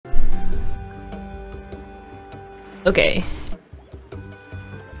Okay.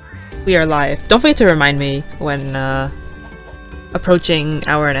 We are live. Don't forget to remind me when approaching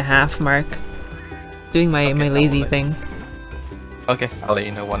hour and a half mark. Doing my lazy thing. Okay, I'll let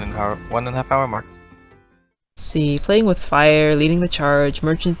you know 1.5 hour mark. Let's see, playing with fire, leading the charge,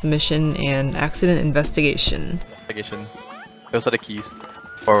 merchant's mission, and accident investigation. Investigation. Those are the keys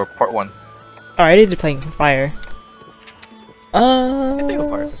for part 1. Oh, I did playing with fire. I think the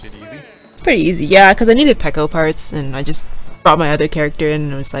fire is actually easy. It's pretty easy, yeah, because I needed Pecco parts, and I just brought my other character in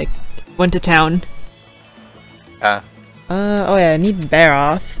and was like, went to town. Oh yeah, I need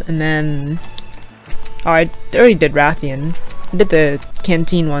Baroth, and then... Oh, I already did Rathian. I did the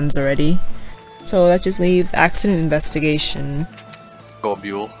canteen ones already. So that just leaves accident investigation.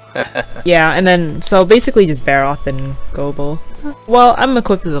 Gobule. Yeah, and then, so basically just Baroth and Gobel. Well, I'm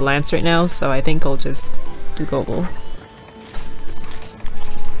equipped with the lance right now, so I think I'll just do Gobel.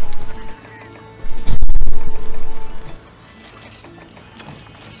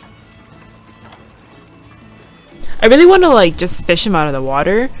 I really want to like just fish him out of the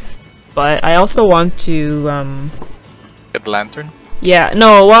water, but I also want to Get the lantern? yeah,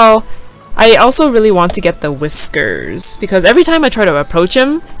 no, well, I also really want to get the whiskers, because every time I try to approach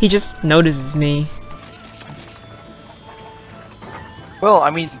him, he just notices me. Well, I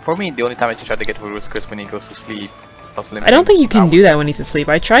mean, for me, the only time I try to get to whiskers when he goes to sleep. I don't think you can do that when he's asleep.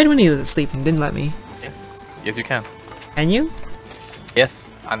 I tried when he was asleep and didn't let me. Yes you can. Can you? Yes,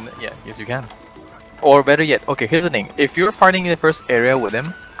 and yes you can. Or better yet, okay, here's the thing. If you're fighting in the first area with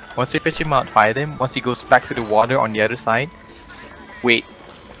him, once you fish him out, fight him, once he goes back to the water on the other side, wait.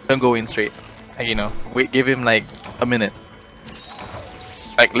 Don't go in straight. You know, wait, give him like a minute.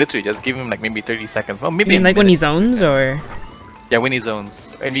 Like literally, just give him like maybe 30 seconds. Well, maybe You mean like when he zones, or? Yeah, when he zones.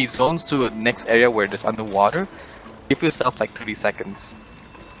 When he zones to the next area where there's underwater, give yourself like 30 seconds.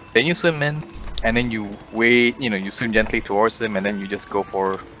 Then you swim in, and then you wait, you know, you swim gently towards him, and then you just go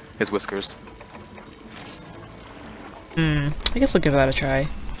for his whiskers. I guess I'll give that a try.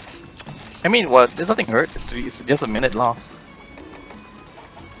 I mean, well, there's nothing hurt. It's just a minute loss.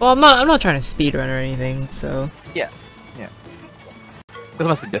 Well, I'm not trying to speedrun or anything, so... Yeah. That's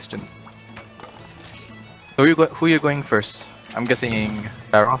my suggestion. So who are you going first? I'm guessing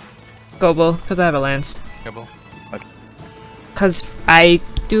Baroth? Gobel, because I have a lance. Gobel? Okay. Because I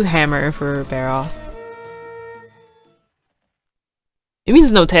do hammer for Baroth. It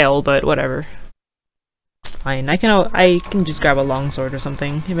means no tail, but whatever. It's fine. I can just grab a longsword or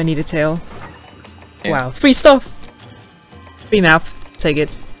something if I need a tail. Yeah. Wow, free stuff! Free map. Take it.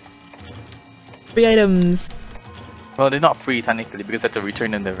 Free items. Well, they're not free technically because you have to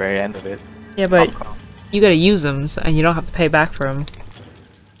return them at the very end of it. Yeah, but you gotta use them, and you don't have to pay back for them.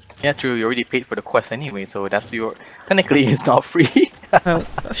 Yeah, true. You already paid for the quest anyway, so that's your... Technically, it's not free. Oh,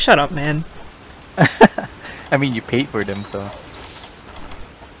 shut up, man. I mean, you paid for them, so...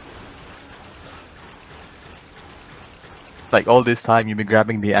 Like, all this time, you've been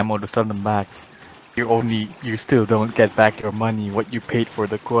grabbing the ammo to sell them back. You still don't get back your money, what you paid for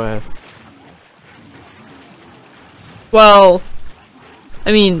the quest. Well,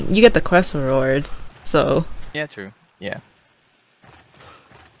 I mean, you get the quest reward, so... Yeah, true. Yeah.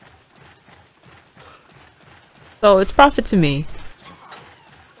 So, it's profit to me.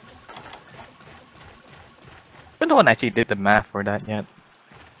 But no one actually did the math for that yet.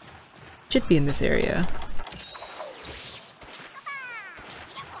 Should be in this area.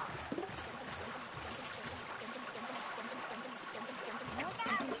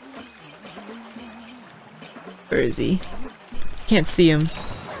 Where is he? I can't see him.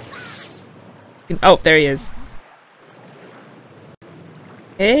 Oh, there he is.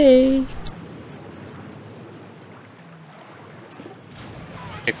 Hey!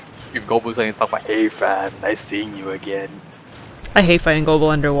 If Gobu's saying stuff like, "Hey fam, nice seeing you again." I hate fighting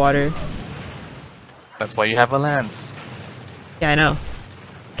Gobel underwater. That's why you have a lance. Yeah, I know.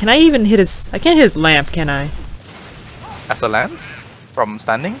 Can I even hit his... I can't hit his lamp, can I? As a lance? From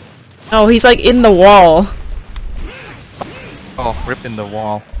standing? Oh, he's like in the wall. Oh, ripped in the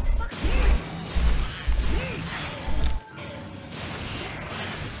wall.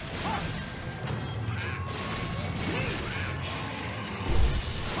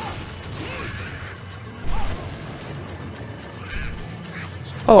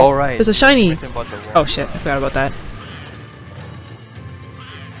 Oh, alright. there's a shiny... Oh Oh shit, I forgot about that.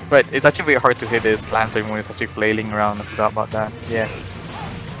 Right, it's actually very hard to hit this lantern when it's actually flailing around. I forgot about that. Yeah.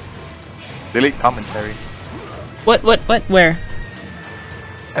 Delete commentary. What, where?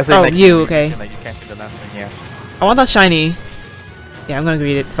 As in, Oh, like, you, okay. Like, you can't hit the lantern, yeah. I want that shiny. Yeah, I'm gonna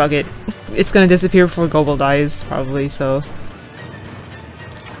read it. Fuck it. It's gonna disappear before Gobel dies, probably, so...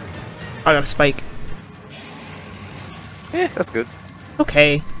 I got a spike. That's good.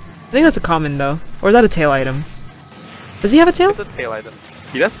 Okay. I think that's a common though. Or is that a tail item? Does he have a tail? It's a tail item.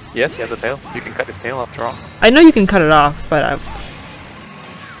 He does? Yes, he has a tail. You can cut his tail after all. I know you can cut it off, but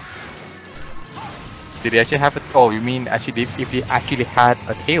Did he actually have it? Oh, you mean actually if he actually had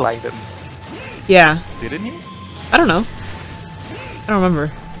a tail item? yeah. Didn't he? I don't know. I don't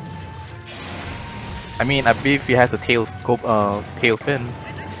remember. I mean, I believe he has a tail fin.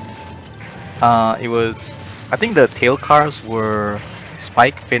 It was. I think the tail cars were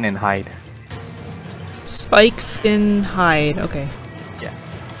Spike, Fin, and Hide. Spike, fin, hide. Okay. Yeah.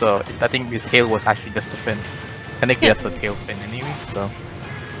 So I think his tail was actually just a fin. I think he has a tail fin anyway. So.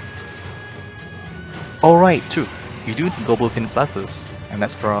 All right, true. You do need global fin pluses, and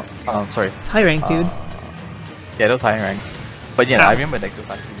that's for. Sorry. It's high rank, dude. Yeah, those high ranks. But yeah, Ow. I remember like those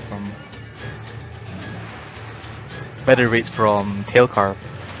actually from better rates from tail carve.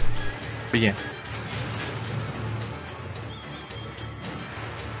 But yeah.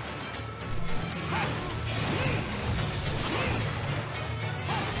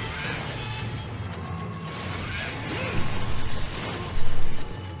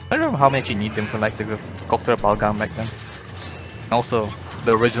 I don't know how much you need them for like the Koktora Balgang back then. And also,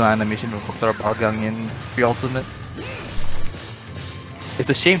 the original animation of Koktora Balgang in Pre-Ultimate. It's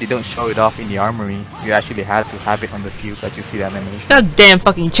a shame they don't show it off in the armory. You actually had to have it on the field that you see the animation. God damn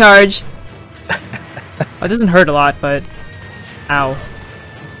fucking charge! Well, it doesn't hurt a lot, but... Ow.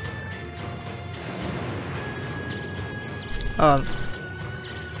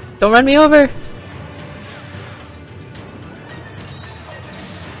 Don't run me over!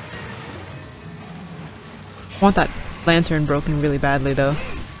 I want that lantern broken really badly, though.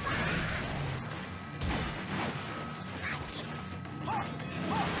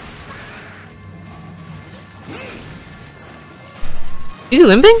 Is he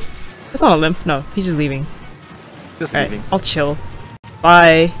limping? That's not a limp. No, he's just leaving. Just Alright, leaving. I'll chill.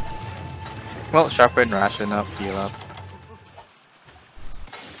 Bye. Well, sharpen, ration up, heal up.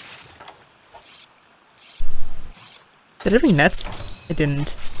 Did it bring nets? It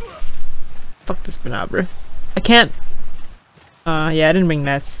didn't. Fuck this Bernabra. I can't. Yeah, I didn't bring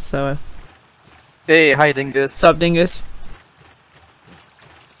nets, so. Hey, hi Dingus. Sup, Dingus?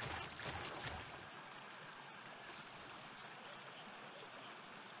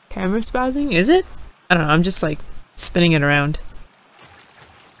 Camera spazzing? Is it? I don't know, I'm just like spinning it around.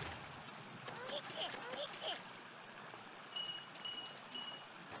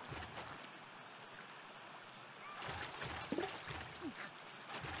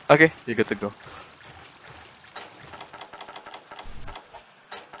 Okay, you're good to go.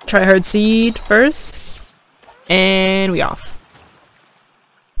 Try hard seed first. And we off.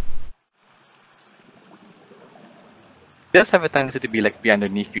 It does have a tendency to be like be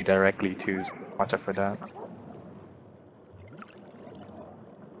underneath you directly too, so watch out for that.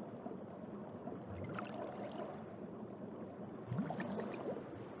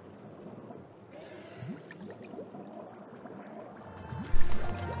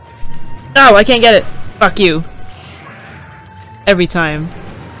 No, I can't get it. Fuck you. Every time.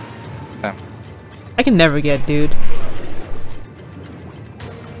 Yeah. I can never get, dude.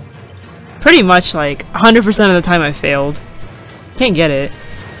 Pretty much like 100% of the time I failed. Can't get it.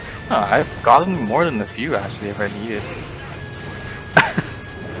 Oh, I've gotten more than a few actually if I need it.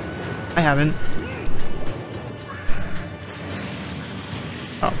 I haven't.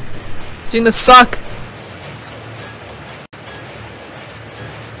 Oh. It's doing the suck!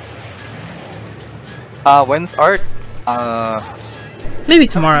 When's art? Maybe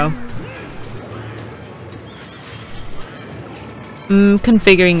tomorrow.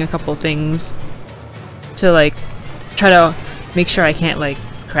 Configuring a couple things to like try to make sure I can't like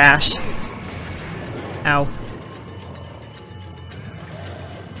crash. Ow.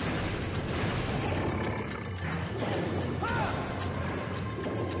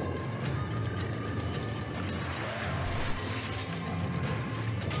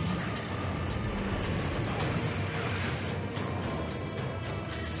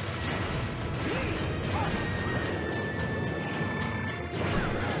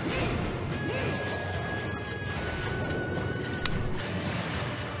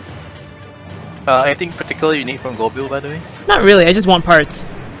 Anything particular you need from Globule, by the way? Not really, I just want parts.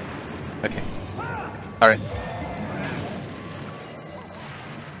 Okay. Alright.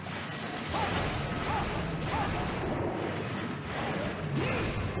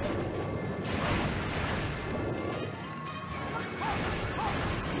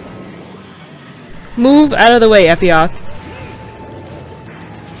 Move out of the way, Epioth.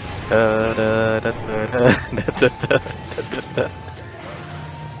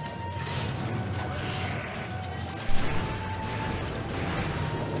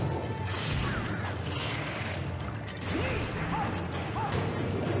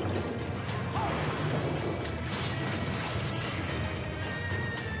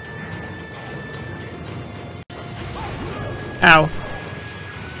 Ow.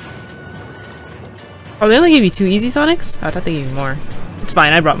 Oh, they only gave you 2 easy Sonics? I thought they gave you more. It's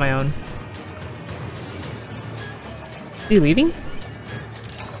fine, I brought my own. Is he leaving?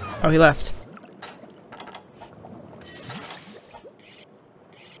 Oh, he left.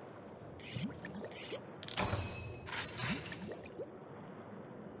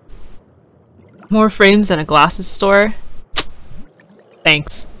 More frames than a glasses store?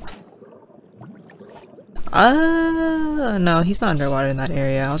 Thanks. No, he's not underwater in that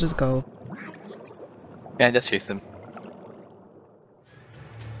area. I'll just go. Yeah, just chase him.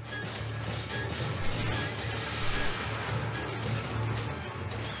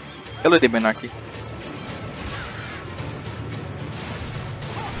 Hello, Demonarchy.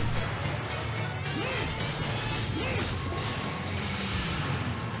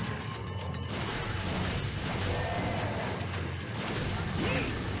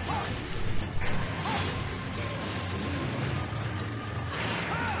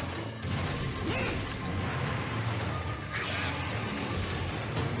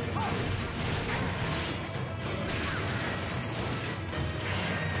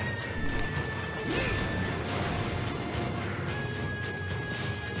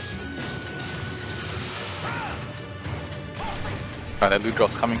 Oh, that loot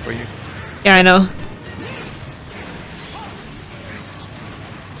drop's coming for you. Yeah, I know.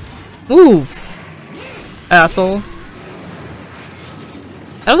 Move! Asshole.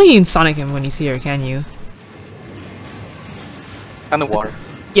 I don't think you can Sonic him when he's here, can you? Underwater.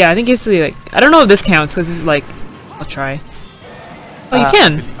 Yeah, I think it's really like... I don't know if this counts, because this is like... I'll try. Oh, you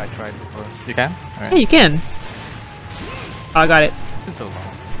can! I tried before. You can? Alright. Yeah, you can. Oh, I got it. It's been so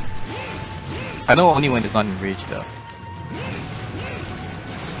long. I know only when it's not in rage though.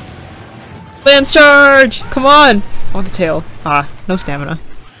 Lance charge! Come on! I want the tail. Ah, no stamina.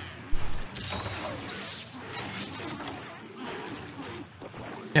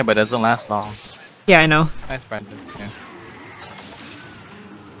 Yeah, but it doesn't last long. Yeah, I know. Nice, Brandon. Yeah.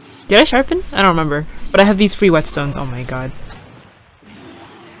 Did I sharpen? I don't remember. But I have these free whetstones. Oh my god.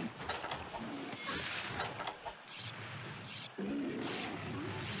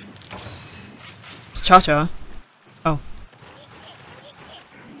 It's Cha-Cha. Oh.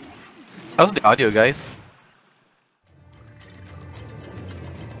 How's the audio, guys?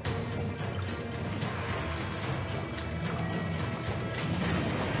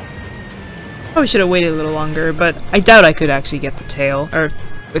 Probably should have waited a little longer, but I doubt I could actually get the tail, or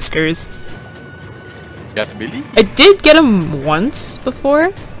whiskers. You have to believe? I did get them once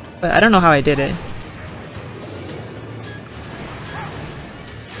before, but I don't know how I did it.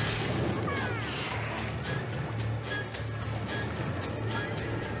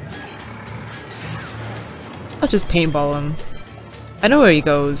 I'll just paintball him. I know where he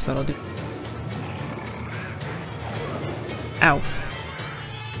goes, but I'll do... Ow.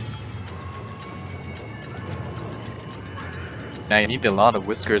 Yeah, you need a lot of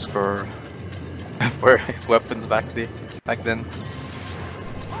whiskers for for his weapons back then.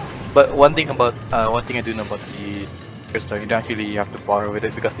 But one thing I do know about the crystal, you don't actually have to bother with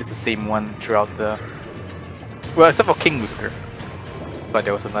it because it's the same one throughout the. Well, except for King Whisker, but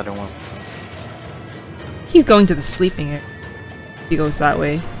there was another one. He's going to the sleeping area. He goes that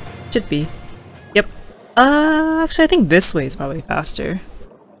way. Should be. Yep. Actually I think this way is probably faster.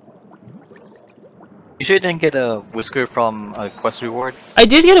 You sure didn't get a whisker from a quest reward? I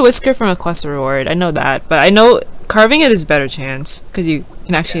did get a whisker from a quest reward, I know that, but I know carving it is better chance, because you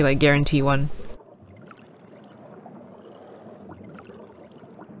can actually like guarantee one.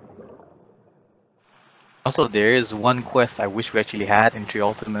 Also, there is one quest I wish we actually had in 3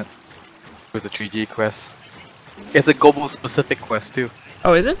 Ultimate. It was a 3G quest. It's a Gobo specific quest too.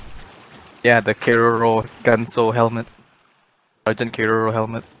 Oh, is it? Yeah, the Keroro Ganso helmet. Sergeant Keroro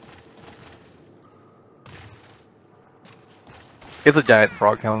helmet. It's a giant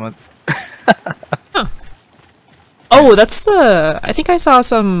frog helmet. Huh. Oh, that's the... I think I saw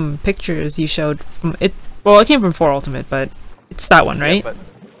some pictures you showed from it. Well, it came from 4 Ultimate, but it's that one, right? Yeah,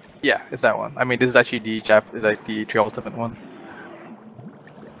 yeah, it's that one. I mean, this is actually the the 3 Ultimate one.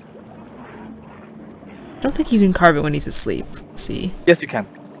 I don't think you can carve it when he's asleep. Let's see. Yes, you can.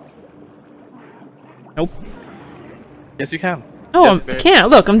 Nope. Yes, you can. No, Yes, I can't.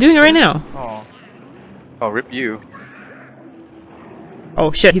 Look, I'm doing it right now. Oh. Oh, rip you.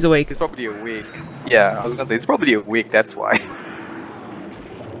 Oh shit, he's awake. He's probably awake. Yeah, I was gonna say, he's probably awake, that's why.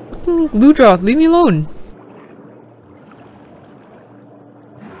 Ludroth, leave me alone.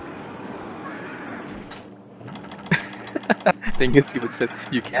 Thing is, he would say,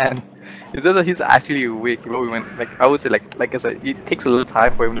 you can. It's just that he's actually awake. Well, we went, like, I would say, like I said, it takes a little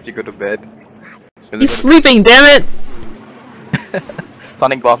time for him to go to bed. He's sleeping, damn it!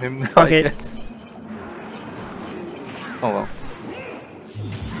 Sonic bomb him. Fuck it. Guess. Oh well.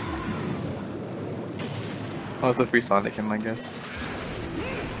 Oh, it's a free Sonic him, I guess.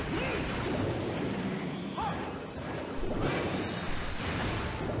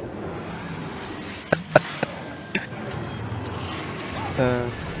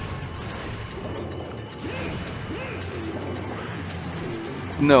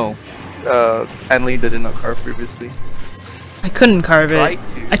 No. Anley did not carve previously. I couldn't carve it. Tried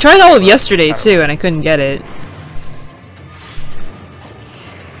to. I tried all of yesterday too, and I couldn't get it.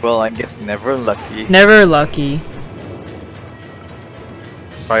 Well, I guess never lucky. Never lucky.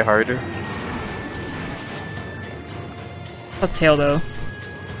 Try harder. A tail though.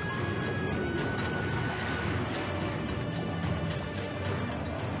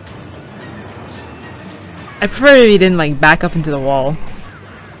 I prefer if he didn't like back up into the wall.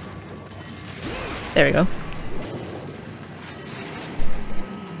 There we go.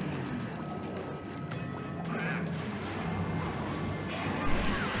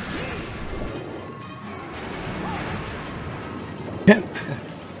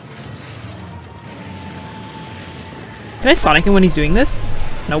 Can I Sonic him when he's doing this?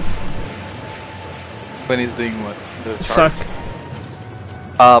 Nope. When he's doing what? The Suck.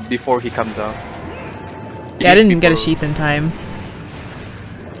 before he comes out. Yeah, I didn't get a sheath in time.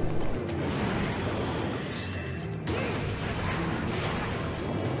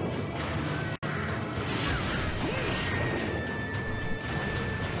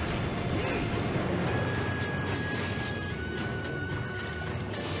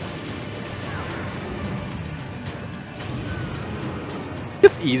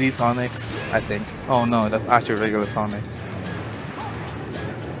 It's easy Sonics, I think. Oh no, that's actually regular Sonic.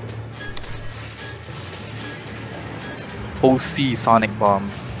 OC Sonic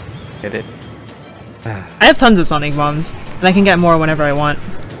bombs. Get it? I have tons of Sonic bombs, and I can get more whenever I want.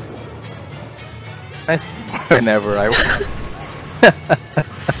 Nice. Whenever I want.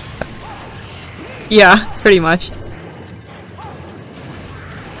 Yeah, pretty much.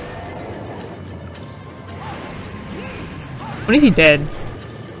 When is he dead?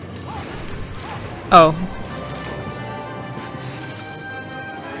 Oh.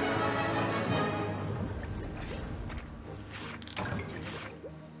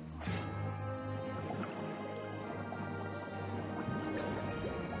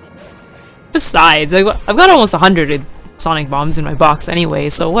 Besides, I've got almost 100 Sonic bombs in my box anyway,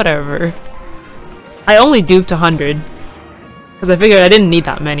 so whatever. I only duped 100 because I figured I didn't need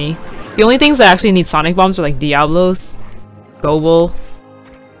that many. The only things that actually need Sonic bombs are like Diablos, Gobel,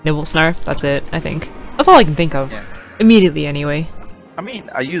 Nibble Snarf. That's it, I think. That's all I can think of. Yeah. Immediately, anyway. I mean,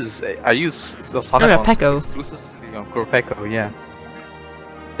 I use the Sonic yeah, bombs Peko. exclusively on Peko, yeah.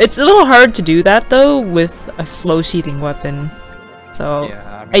 It's a little hard to do that though with a slow sheathing weapon. So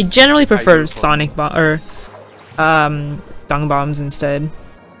Yeah, I generally prefer do for- Sonic bomb or dung bombs instead.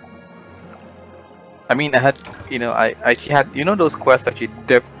 I mean, I had, I had, those quests that you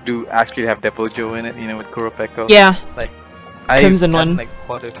do actually have Depojo in it, with Kuropeko. Yeah, Like, Crimson done, one.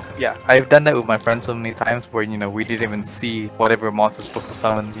 Like, yeah, I've done that with my friends so many times where, we didn't even see whatever monster's supposed to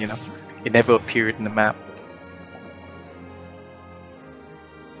summon, It never appeared in the map.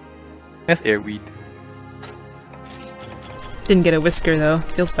 That's Airweed. didn't get a whisker though.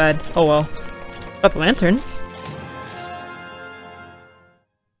 Feels bad. Oh well. Got the lantern.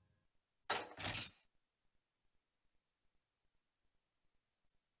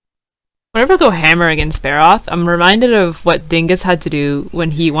 Whenever I go hammer against Baroth, I'm reminded of what Dingus had to do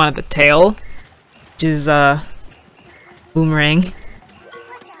when he wanted the tail, which is boomerang.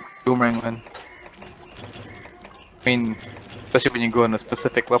 Boomerang one. I mean, especially when you go on a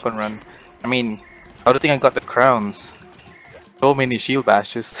specific weapon run. I mean, I don't think I got the crowns. So many shield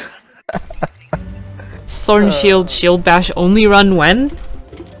bashes. Sword and shield bash only run when?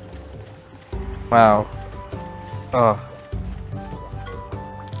 Wow. Oh.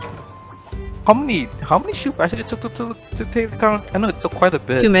 How many shield bashes it took to take the crown? I know it took quite a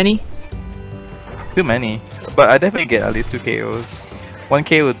bit. Too many? Too many. But I definitely get at least 2 KOs. 1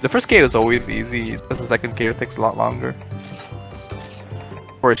 KO, the first KO is always easy, because the second KO takes a lot longer.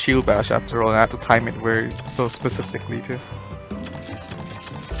 For a shield bash after all, I have to time it very so specifically too.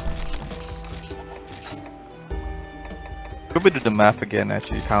 Could we do the math again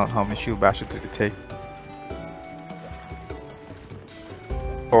actually, count how many shield bashes did it take?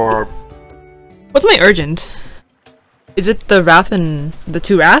 Or... What's my urgent? Is it the Wrath and the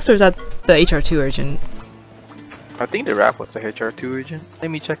 2 Wraths, or is that the HR2 urgent? I think the Wrath was the HR2 urgent. Let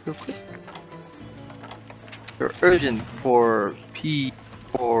me check real quick. Your urgent for P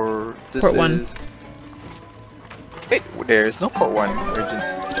for this Port 1. is Wait, there's no port 1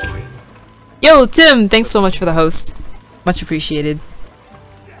 urgent. Yo, Tim! Thanks so much for the host. Much appreciated.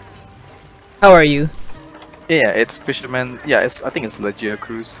 How are you? Yeah, it's Fisherman. Yeah, I think it's Legia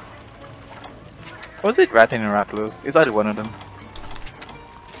Cruise. Or was it Rattan and Rattlers? It's either one of them.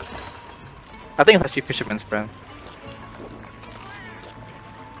 I think it's actually Fisherman's Friend.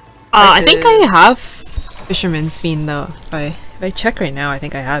 I think I have Fisherman's Fiend though. If I check right now, I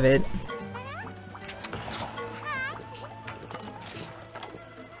think I have it.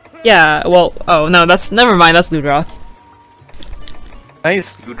 Yeah, well, oh no, that's, never mind, that's Ludroth.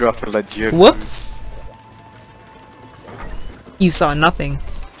 Nice Ludroth for Legia. Whoops! You saw nothing.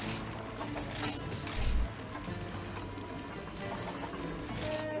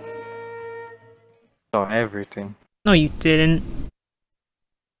 Saw everything. No, you didn't.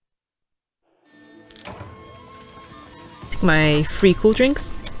 Take my free cool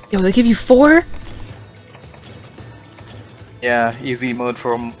drinks. Yo, they give you 4? Yeah, easy mode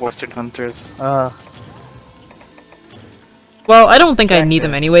from Western Hunters. Well, I don't think I need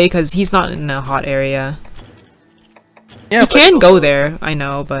them anyway, because he's not in a hot area. Yeah, you can go there, I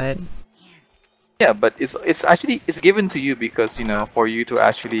know, but... Yeah, but it's actually it's given to you because, you know, for you to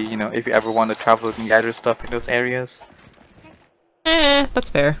actually, you know, if you ever want to travel and gather stuff in those areas.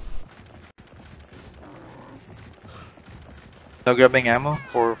 That's fair. No grabbing ammo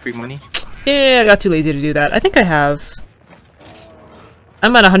for free money? Yeah, I got too lazy to do that. I think I have.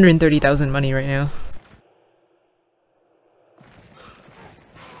 I'm at 130,000 money right now.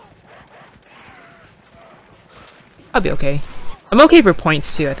 I'll be okay. I'm okay for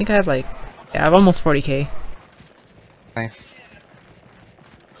points too. I think I have like, yeah, I have almost 40k. Nice.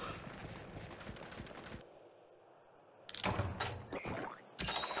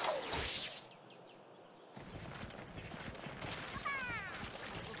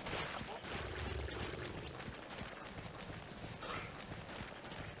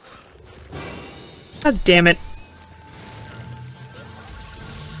 God damn it.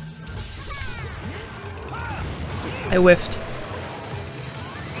 I whiffed.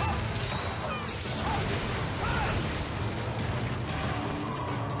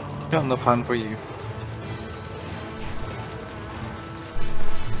 Got no plan for you.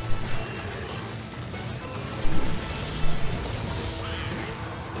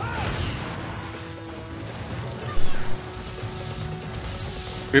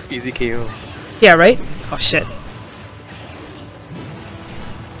 Rip easy KO. Yeah, right? Oh shit.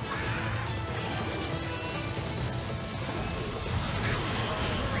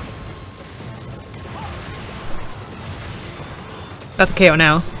 Got the KO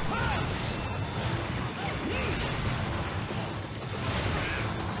now.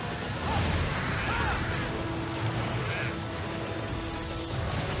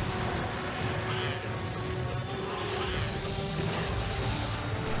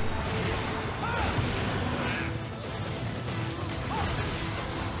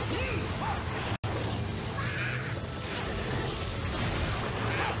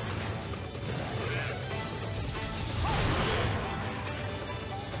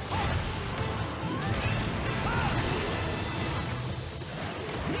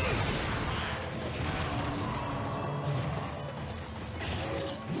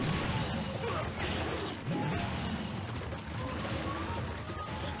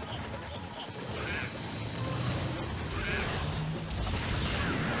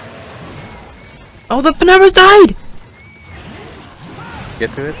 Oh, the Panera's died!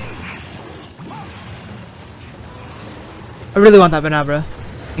 Get to it? I really want that Banabra.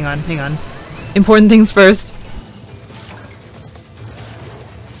 Hang on, hang on. Important things first.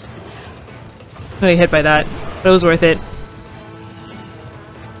 I'm gonna get hit by that, but it was worth it.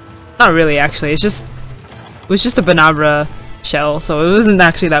 Not really, actually. It was just a Banabra shell, so it wasn't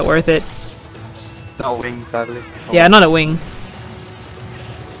actually that worth it. No wing, sadly. Oh. Yeah, not a wing.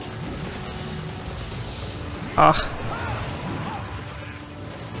 Ah.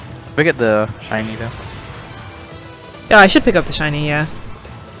 We get the shiny though. Yeah, I should pick up the shiny, yeah.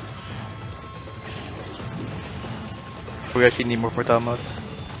 We actually need more fertile mods.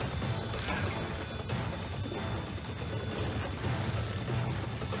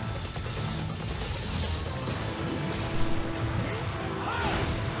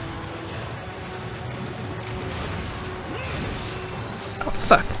 Oh,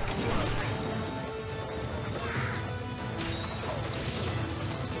 fuck.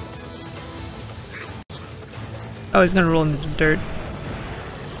 Oh, he's gonna roll into the dirt.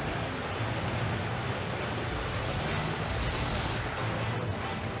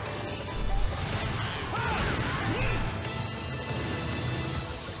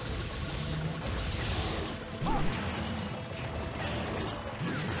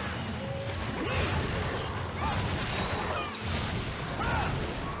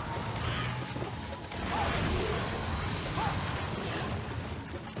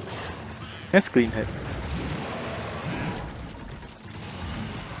 Nice clean hit.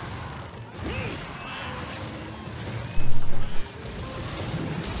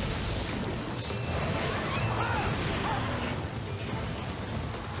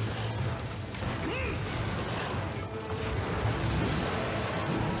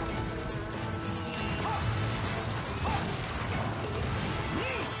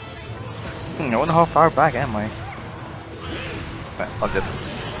 I wonder how far back am I? I'll just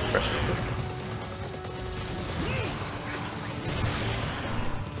press it.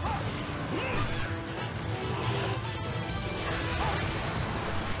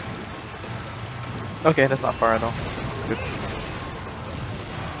 Okay, that's not far at all. It's good.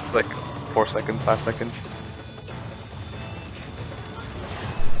 Like 4 seconds, 5 seconds.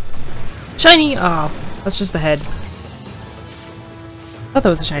 Shiny! Oh, that's just the head. I thought that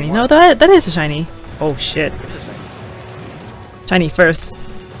was a shiny. No, that is a shiny. Oh shit. Shiny first.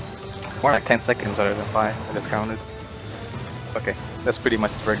 More like 10 seconds rather than 5. I just counted. Okay, that's pretty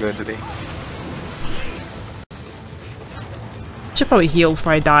much regular today. Should probably heal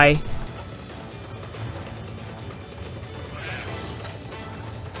before I die.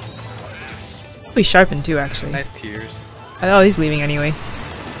 Probably sharpened too, actually. Nice tears. Oh, he's leaving anyway.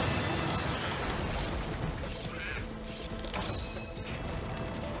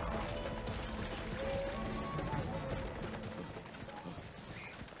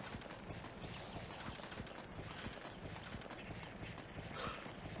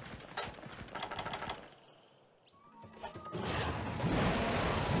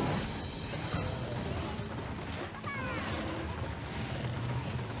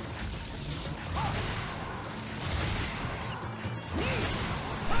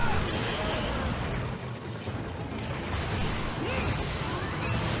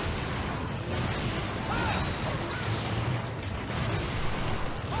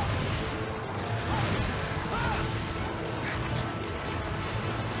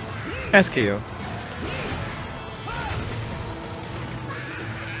 Nice KO.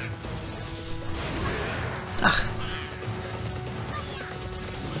 Ugh.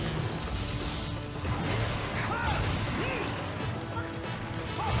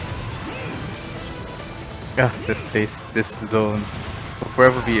 Ah, this place, this zone will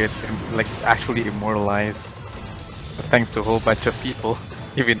forever be like actually immortalized. Thanks to a whole bunch of people,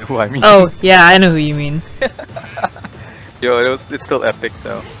 even who I mean. Oh, yeah, I know who you mean. Yo, it's still epic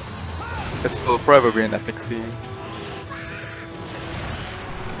though. This will forever be an epic scene.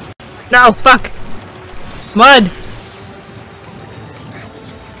 No, fuck! Mud!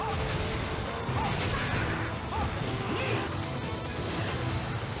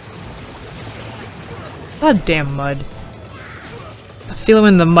 God damn mud. I feel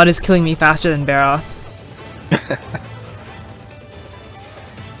when the mud is killing me faster than Baroth.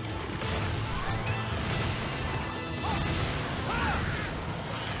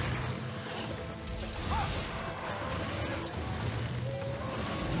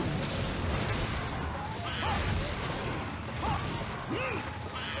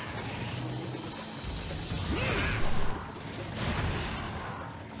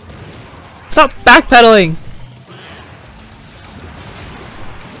 Stop backpedaling!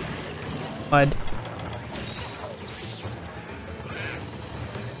 Mud.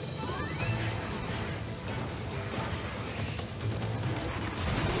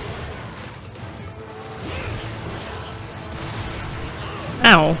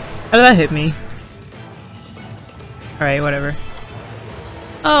 Ow. How did that hit me? Alright, whatever.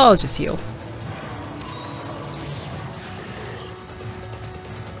 I'll just heal.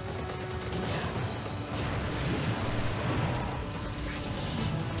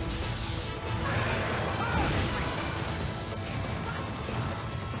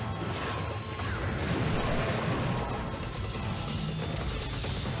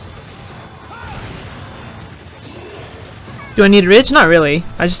 Do I need a ridge? Not really.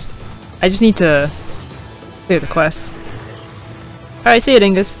 I just need to clear the quest. Alright, see you,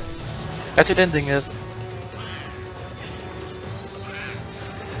 Dingus. Catch it in, Dingus.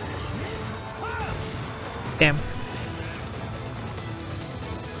 Damn.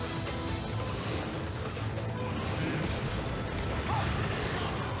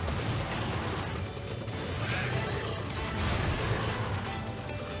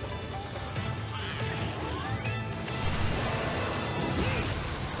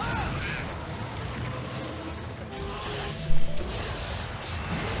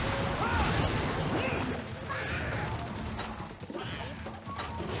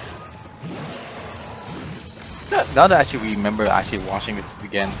 Now that actually we remember actually watching this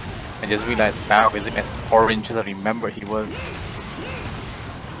again, I just realized Barrow isn't as orange as I remember he was.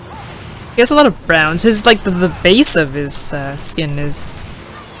 He has a lot of browns. His like the base of his skin is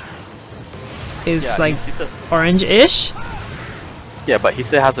Yeah, like he's a, orange-ish. yeah, but he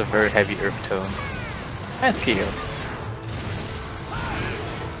still has a very heavy earth tone. Nice kill.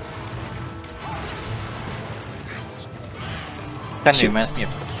 Kind of Shoot. reminds me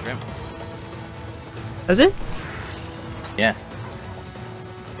of shrimp. Does it? Yeah.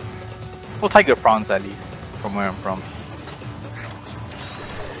 Well, tiger prawns at least, from where I'm from.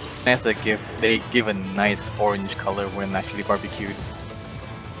 Nice they give a nice orange color when actually barbecued.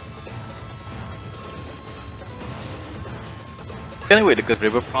 Anyway, the good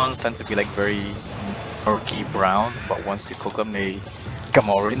river prawns tend to be like very murky brown, but once you cook them, they become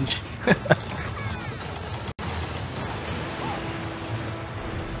orange.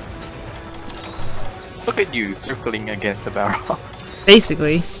 Look at you circling against the barrel.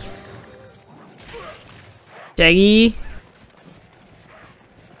 Basically. Jaggy.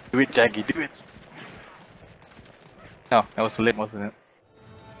 Do it, Jaggy, do it. No, that was the lip, wasn't it?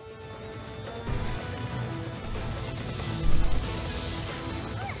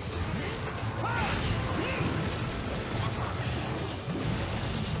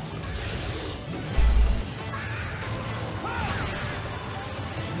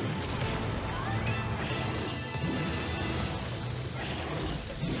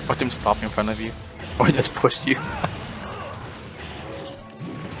 Watch him stop in front of you, or just push you.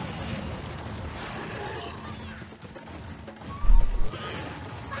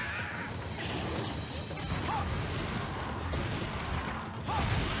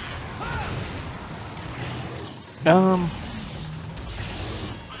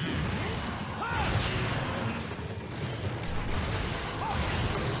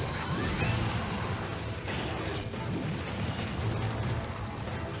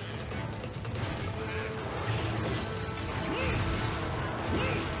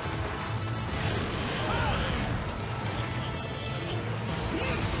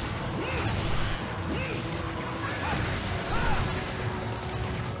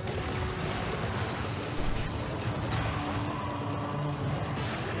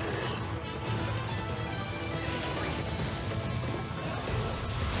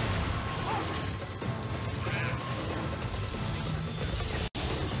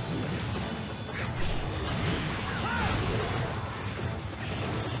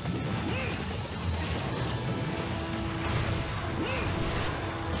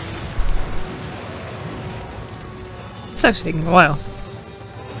 It's actually taking a while.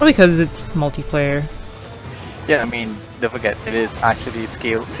 Probably because it's multiplayer. Yeah, I mean, don't forget, it is actually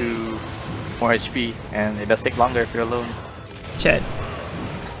scaled to more HP, and it does take longer if you're alone. Chet.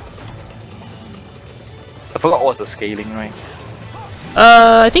 I forgot what was the scaling, right?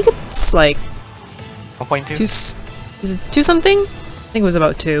 I think it's like 1.2? Is it 2 something? I think it was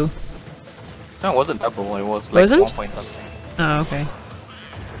about 2. No, it wasn't double, it was like Wasn't? 1 point something. Oh, okay.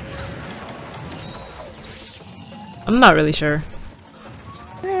 I'm not really sure.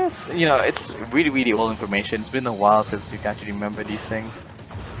 Yeah, you know, it's really, really old information. It's been a while since you can actually remember these things.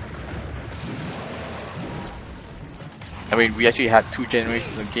 I mean, we actually had 2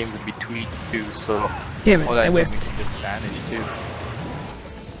 generations of games in between too, so Damn it, all that I whipped. information just vanished too.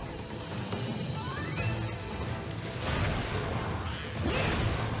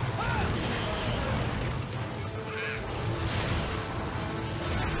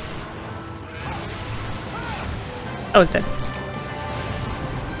 I was dead.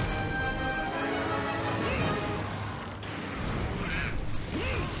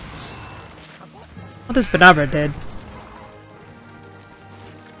 Well, this Banabra dead.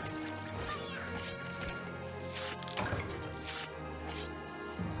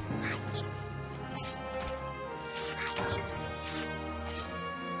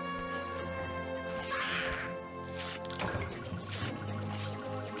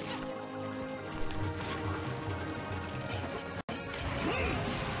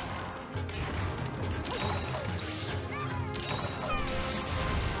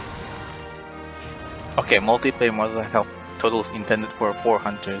 Okay, multiplayer modes have totals intended for 4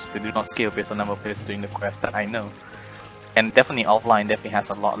 hunters. They do not scale based on number of players doing the quest that I know. And definitely offline definitely has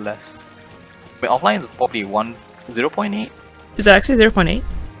a lot less. But offline is probably 0.8? Is it actually 0.8?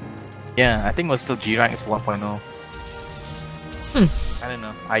 Yeah, I think it was still G rank is 1.0. I don't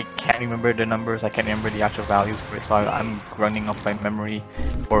know. I can't remember the numbers, I can't remember the actual values for it, so I'm running off by memory,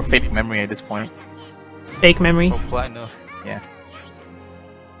 or fake memory at this point. Fake memory. Oh, well, I know. Yeah.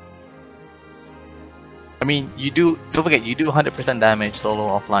 I mean, don't forget, you do 100% damage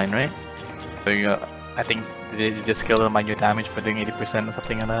solo offline, right? So you, I think they just scale them by your damage for doing 80% or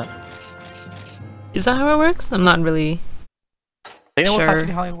something like that. Is that how it works? I'm not really Do you know sure. what's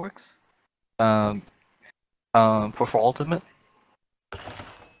actually how it works? Um, for ultimate,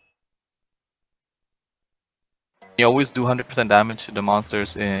 you always do 100% damage to the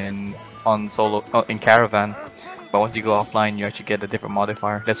monsters on solo in caravan, but once you go offline, you actually get a different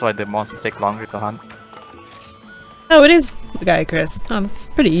modifier. That's why the monsters take longer to hunt. Oh, it is the guy, Chris. Oh, it's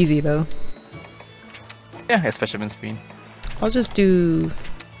pretty easy though. Yeah, it's fisherman's speed. I'll just do...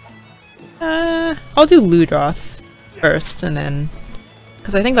 I'll do Ludroth first, and then...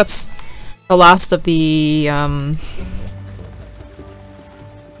 Because I think that's the last of the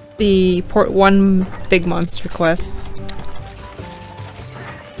Port 1 big monster quests.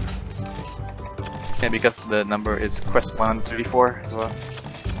 Yeah, because the number is quest 134 as well.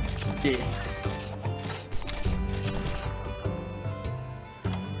 Yeah.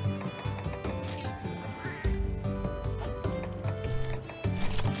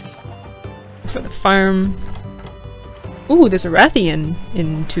 For the farm. Ooh, there's a Rathian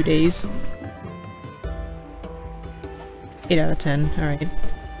in 2 days. 8 out of 10, alright.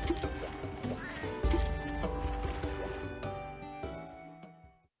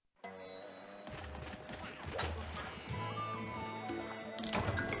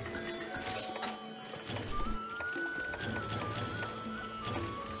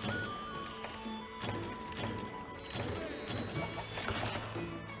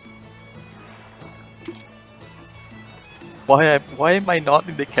 Why am I not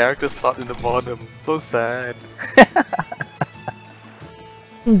in the character slot in the bottom? So sad.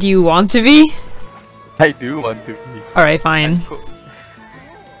 Do you want to be? I do want to be. Alright, fine.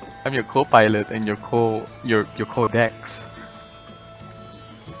 I'm your co-pilot and your codex.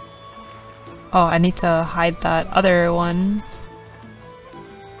 Oh, I need to hide that other one.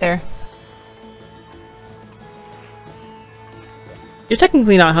 There. You're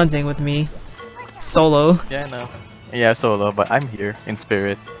technically not hunting with me. Solo. Yeah, no. Yeah, solo, but I'm here in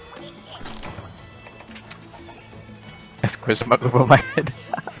spirit. There's question mark over my head.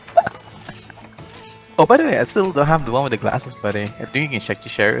 Oh, by the way, I still don't have the one with the glasses, buddy. I think you can check to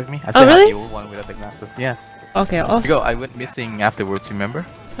share it with me. I still really? have the old one without the glasses. Yeah. Okay, I'll... I went missing afterwards, remember?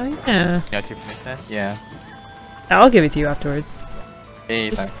 Oh yeah. Yeah, you missed that? Yeah. I'll give it to you afterwards. Hey,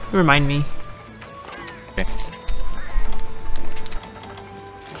 Just thanks. remind me. Okay.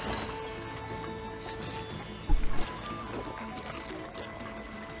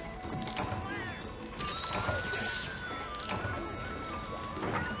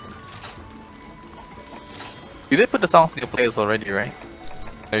 You did put the songs in your playlist already, right?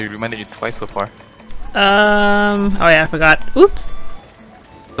 I reminded you twice so far. Oh yeah, I forgot. Oops.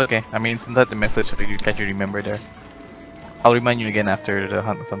 It's okay. I mean, it's not the message that you can't remember there. I'll remind you again after the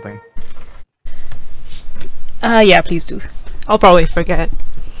hunt or something. Yeah, please do. I'll probably forget.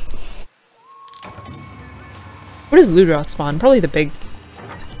 Where does Ludroth spawn? Probably the big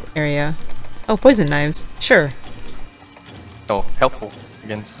area. Oh, poison knives. Sure. Oh, helpful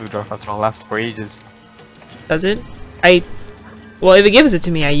against Ludroth after all, lasts for ages. Does it? Well, if it gives it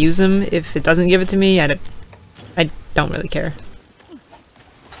to me, I use them. If it doesn't give it to me, I don't really care.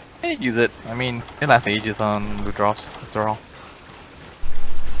 Hey, use it. I mean, it lasts ages on Ludroths after all.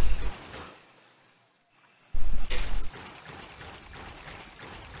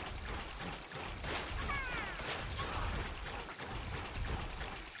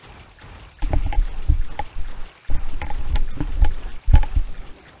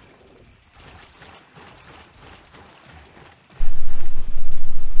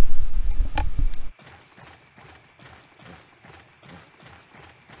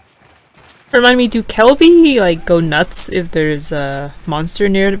 Remind me, do Kelby like go nuts if there's a monster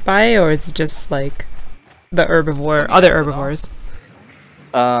nearby, or is it just like the other herbivores?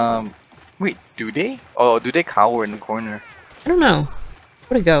 Wait, do they? Oh, do they cower in the corner? I don't know.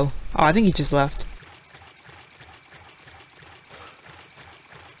 Where'd it go? Oh, I think he just left.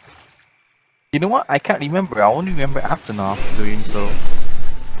 You know what? I can't remember. I only remember Afternoths doing so.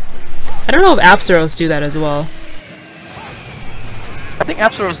 I don't know if Apsaros do that as well. I think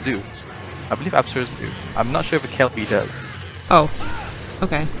Apsaros do. I believe Apsaros do. I'm not sure if Kelpie does. Oh,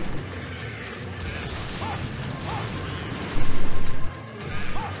 okay.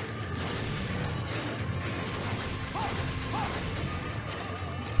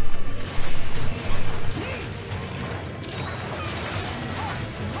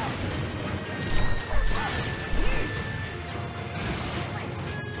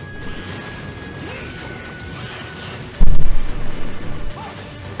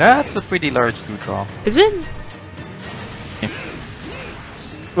 That's a pretty large Ludroth. Is it?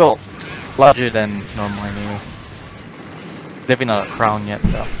 Well, larger than normal anyway. Definitely not a crown yet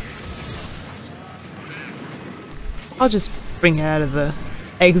though. I'll just bring it out of the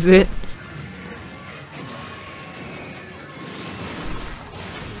exit.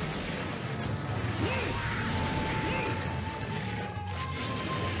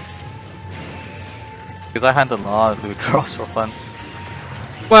 Because I hunt a lot of loot drops for fun.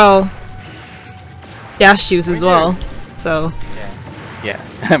 Well, dash juice as well, so... Yeah,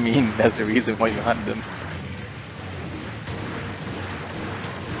 I mean, that's the reason why you hunt them.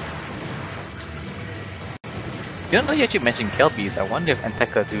 You don't know you actually mentioned Kelpies. I wonder if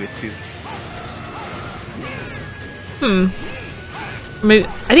Anteka do it too. Maybe,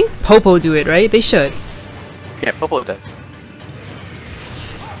 I think Popo do it, right? They should. Yeah, Popo does.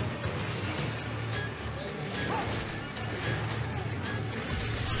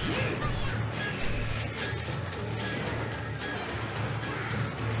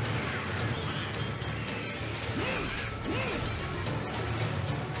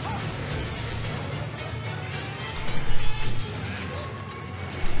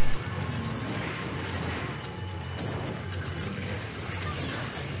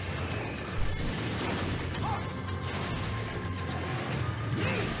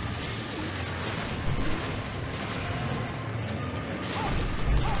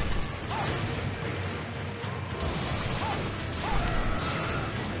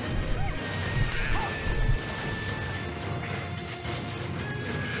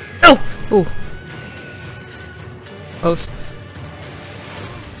 Ooh. Close.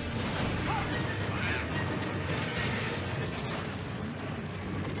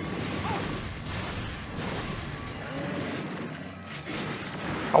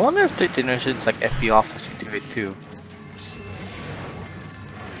 I wonder if third generations like FP offs actually do it too.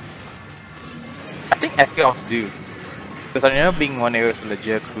 I think FP offs do. Because I remember being one area so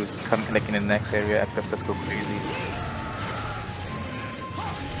legit cruise is coming like in the next area, FPs just go crazy.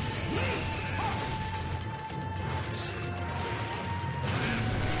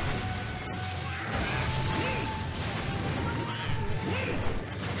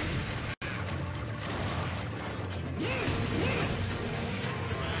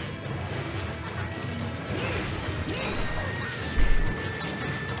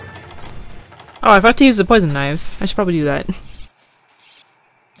 Oh, I forgot to use the poison knives. I should probably do that.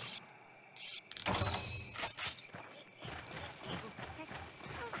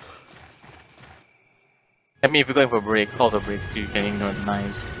 I mean, if you're going for breaks, all the breaks, you can ignore the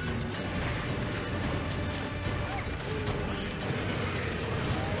knives.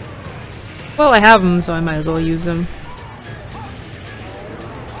 Well, I have them, so I might as well use them.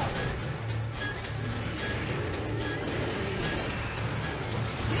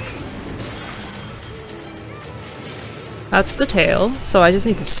 That's the tail, so I just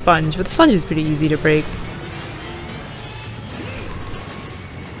need the sponge, but the sponge is pretty easy to break.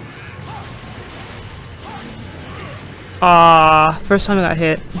 Ah, first time I got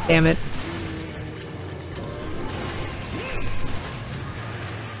hit. Damn it.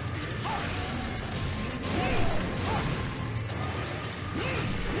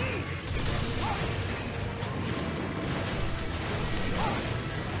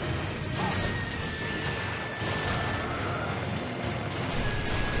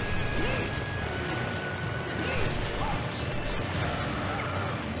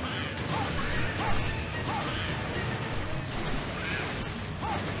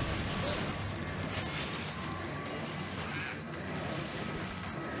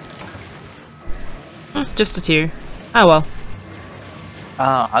 Just a tear. Oh well.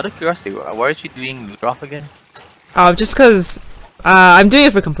 Out of curiosity, why aren't you doing loot drop again? Just cause I'm doing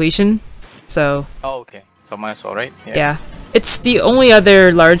it for completion, so Oh, okay. So might as well, right? yeah. It's the only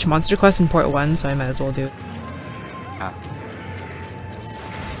other large monster quest in Port 1, so I might as well do it. Ah.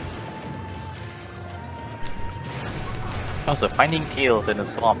 Also, finding tails in a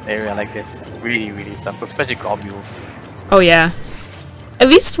swamp area like this really sucks, especially globules. Oh yeah. At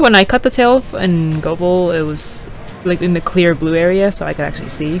least when I cut the tail in Gobel, it was like in the clear blue area, so I could actually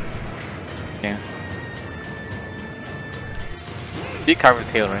see. Yeah. You did carve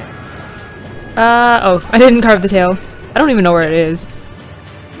the tail, right? Oh, I didn't carve the tail. I don't even know where it is.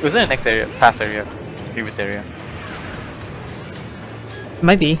 It was in the next area, past area, previous area.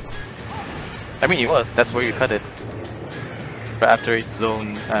 Might be. I mean, it was. That's where you cut it. But after each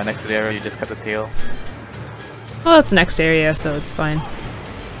zone next to the area, you just cut the tail. Well, it's next area, so it's fine.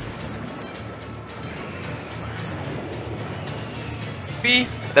 See?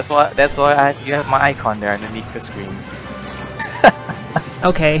 That's why you have my icon there underneath the screen.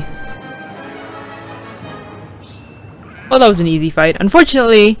 Okay. Well, that was an easy fight.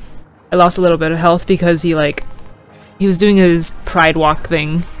 Unfortunately, I lost a little bit of health because he was doing his pride walk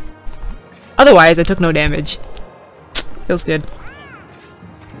thing. Otherwise, I took no damage. Feels good.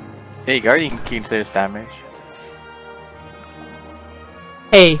 Hey, Guardian keeps their damage.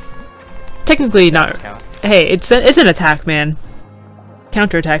 Hey, technically not. Hey, it's an attack, man.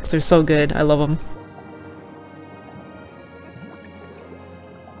 Counterattacks are so good. I love them.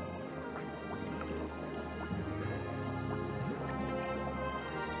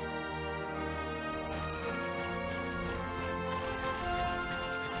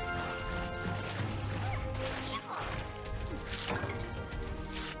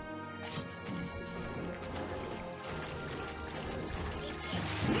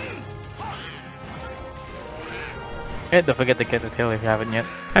 Yeah, don't forget to get the tail if you haven't yet.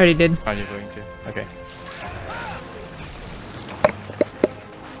 I already did. Are you going to? Okay.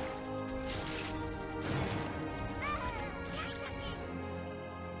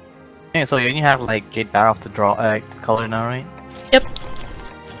 Yeah, so you only have like Jade Barrel to draw color now, right? Yep.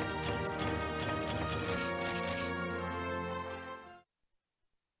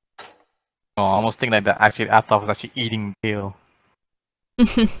 Oh, I almost think like that actually Aptov was actually eating the tail.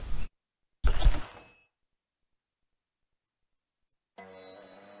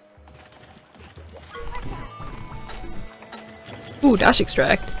 Ooh, dash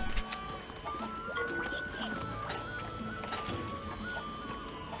extract.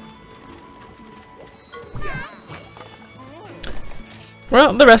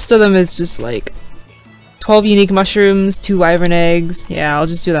 Well, the rest of them is just like 12 unique mushrooms, 2 wyvern eggs. Yeah, I'll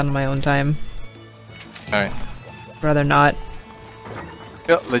just do that on my own time. Alright. Rather not.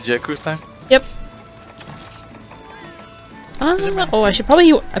 Yep, legit cruise time. Yep. Oh, I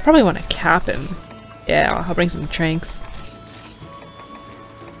probably want to cap him. Yeah, I'll bring some tranks.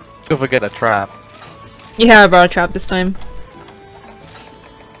 Don't forget a trap. Yeah, I brought a trap this time.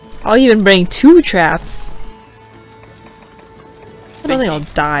 I'll even bring 2 traps. I don't think I'll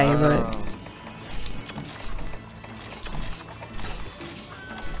die, but...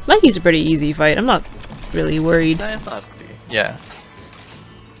 Mikey's a pretty easy fight. I'm not really worried. No, it's not. Yeah.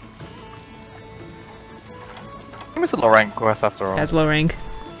 It's a low rank quest after all. That's low rank.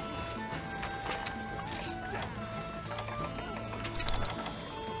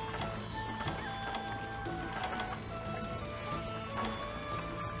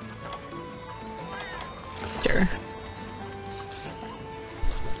 Sure.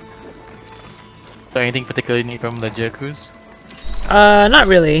 So anything particular you need from the Jacuz? Not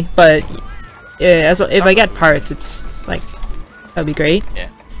really, but if I get parts, it's like that'd be great. Yeah.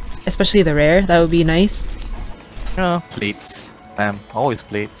 Especially the rare, that would be nice. Oh, plates. Always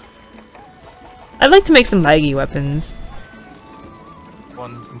plates. I'd like to make some laggy weapons.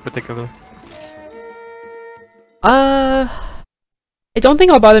 One in particular. I don't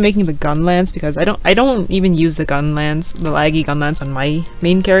think I'll bother making the gun lance because I don't even use the gun lance, the laggy gun lance on my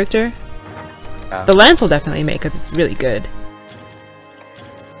main character. The lance will definitely make because it's really good.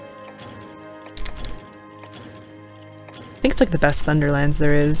 I think it's like the best thunder lance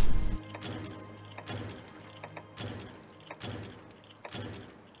there is.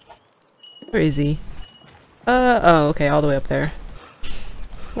 Where is he? Oh, okay, all the way up there.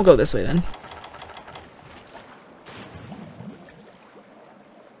 We'll go this way then.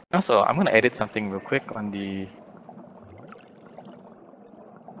 Also, I'm gonna edit something real quick on the...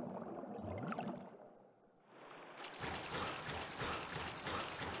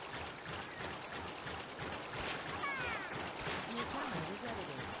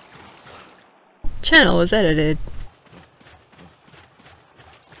 Channel is edited.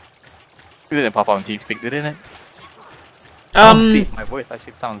 It didn't pop on TeamSpeak, didn't it? See, my voice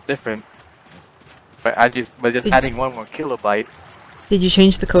actually sounds different. But adding 1 more kilobyte. Did you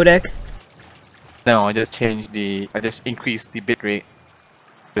change the codec? No, I just increased the bitrate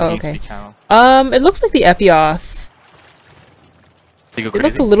for the okay. TeamSpeak channel. It looks like the Epioth. It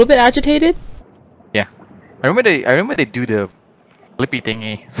looked a little bit agitated. Yeah, I remember they do the flippy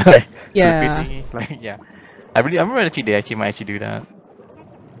thingy. Sorry. Yeah. Flippy thingy. Like, yeah. I remember they might actually do that.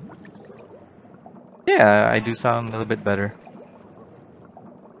 Yeah, I do sound a little bit better.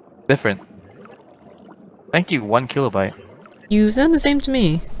 Different. Thank you, 1 kilobyte. You sound the same to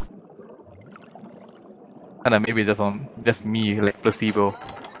me. I don't know, maybe it's just me, like placebo.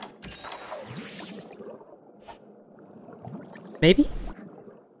 Maybe?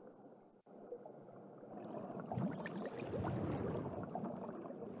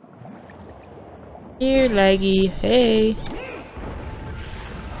 Here, laggy. Hey.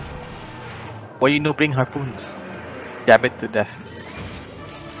 Why you no bring harpoons? Jab it to death.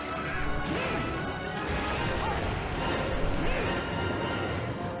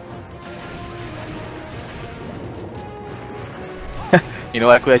 You know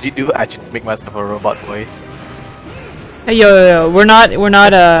what I could actually do? I should make myself a robot voice. Hey, yo, we're not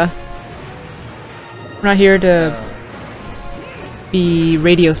here to be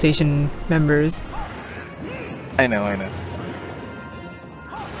radio station members. I know.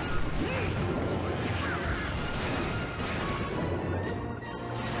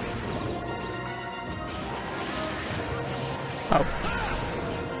 Oh.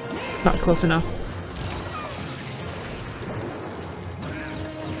 Not close enough.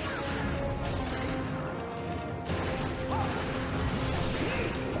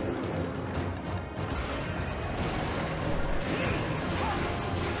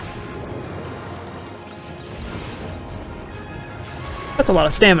 a lot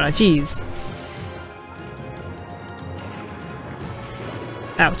of stamina, jeez.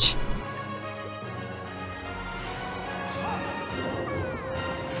 Ouch.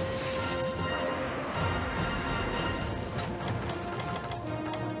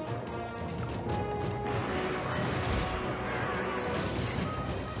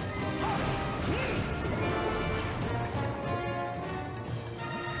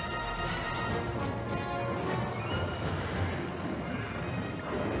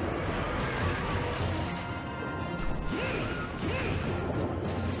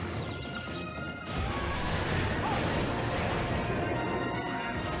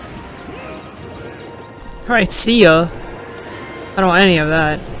 Alright, see ya. I don't want any of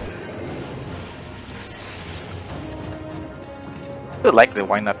that. I like the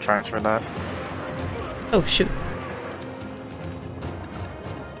why not transfer that. Oh shoot.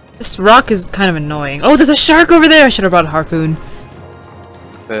 This rock is kind of annoying. Oh, there's a shark over there! I should have brought a harpoon.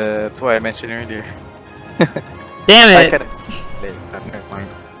 That's why I mentioned earlier. Damn it! Never mind.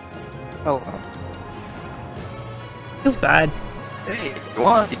 Oh. Feels bad. Hey, you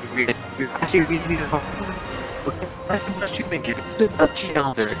want to actually read these what you think? It's a touchy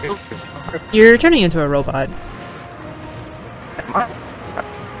elder. You're turning into a robot. Am I?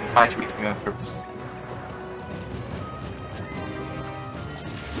 I'm tweaking on purpose.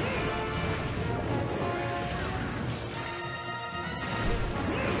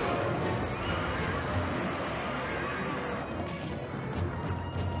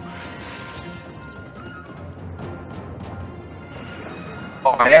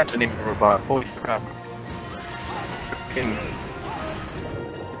 Oh, I am turning into a robot. Holy crap. I'm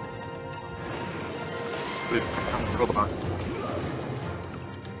a robot.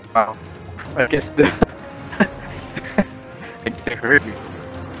 Wow. I guess the I guess they heard me.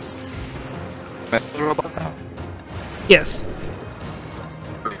 Am I still a robot now? Yes.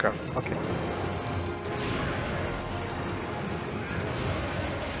 Holy crap. Okay.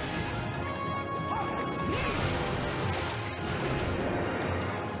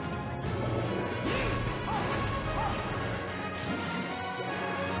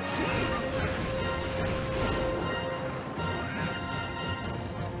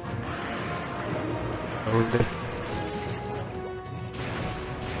 Over.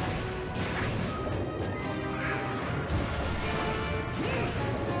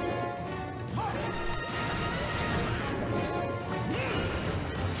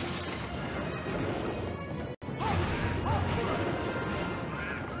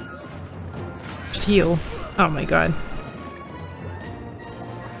 Heal. Oh my god.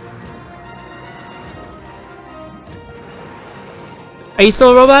 Are you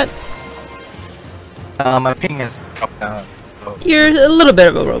still a robot? My ping has dropped down, so You're a little bit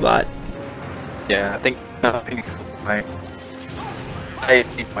of a robot. yeah, I think ping is my. I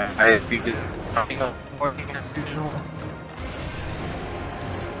think my ISP is dropping up more ping as usual.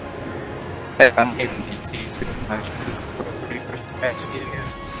 And I'm even DC to actually pretty first match again.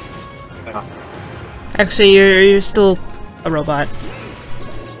 Actually, you're still a robot.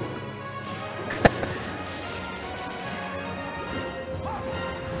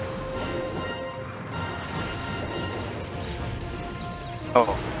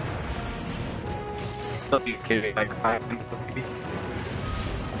 Oh. Still be killing like 5 minutes maybe.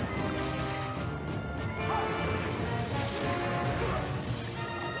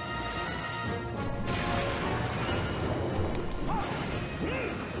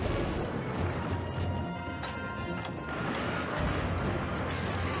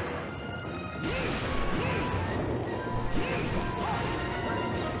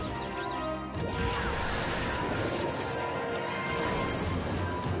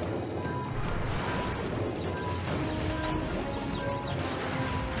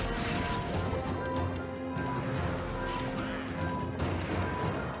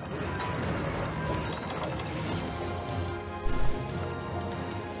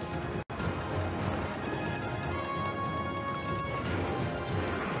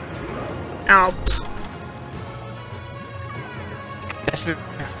 Ow. That should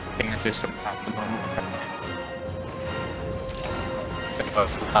ping is just about the normal. It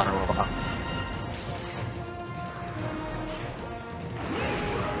was not a robot.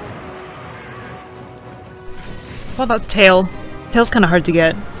 What about tail? Tail's kind of hard to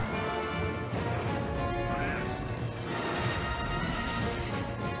get.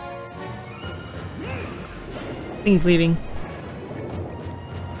 I think he's leaving.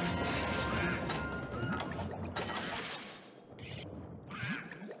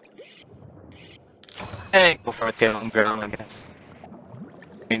 Hey, go for a tail on ground, I guess.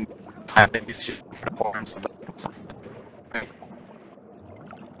 I mean, time maybe should for the horns.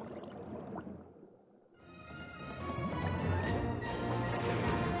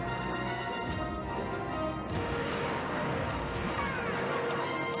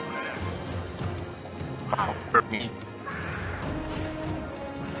 Wow, for me.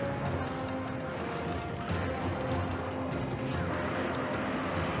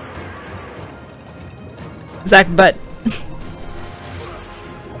 Zach Butt.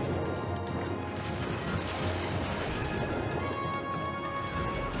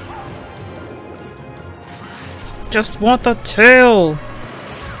 Just want the tail!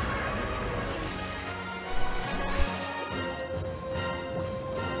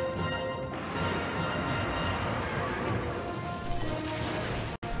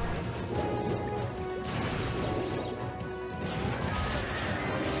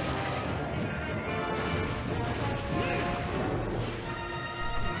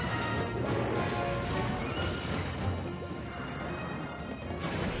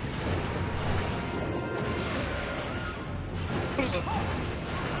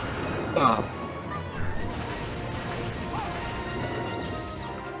 Oh.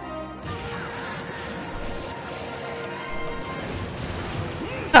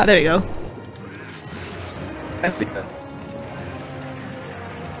 Ah, there you go. That's it then.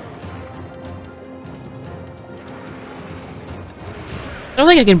 I don't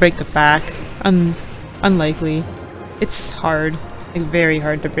think I can break the back. Unlikely. It's hard. Like, very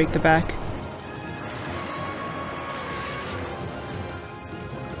hard to break the back.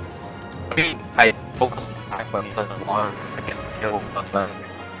 I mean, I focus on the back when he's on the water. I can kill on the land.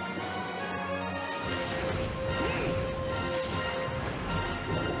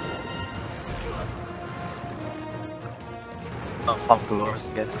 Some floors,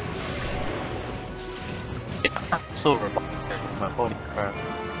 yes. Yeah, I'm so robotic. My holy crap.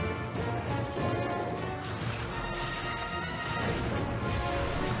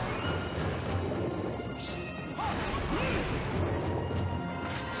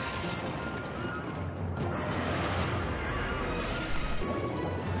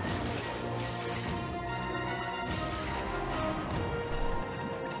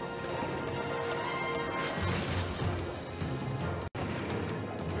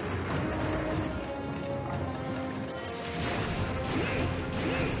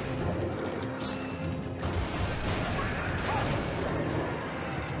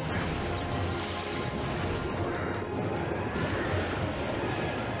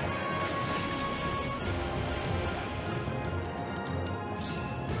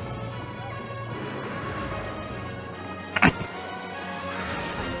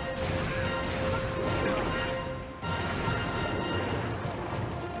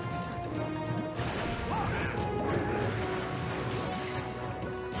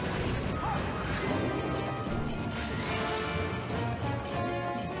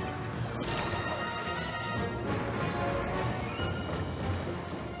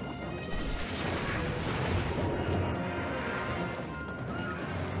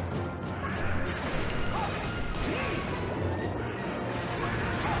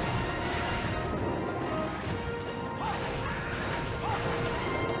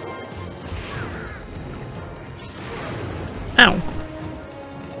 Ow.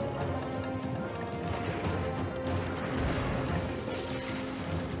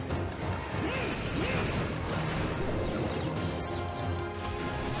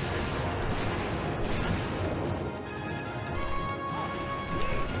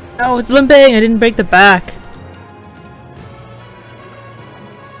 Oh, it's limping! I didn't break the back.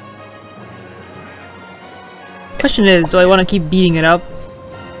 Question is, do I want to keep beating it up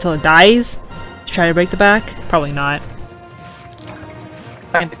until it dies? To try to break the back? Probably not.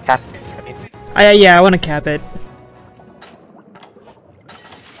 Trying to cap it, Yeah, I want to cap it.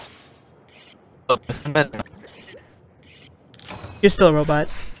 So, isn't that enough? You're still a robot.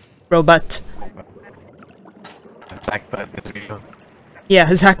 Robot. Zach Butt is real.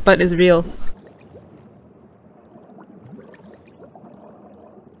 Yeah, Zach Butt is real.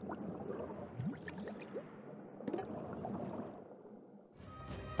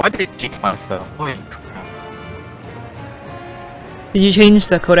 Why did I cheat myself? Holy crap. Did you change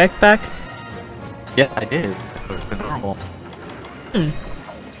the codec back? Yes, I did. For the normal. Hmm.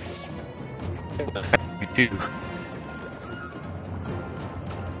 It would affect me too.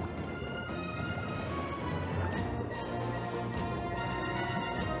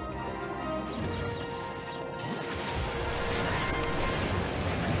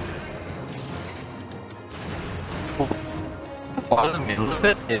 What bothers me a little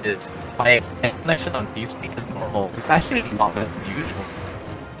bit is my connection on TeamSpeak is normal. It's actually a lot less than usual.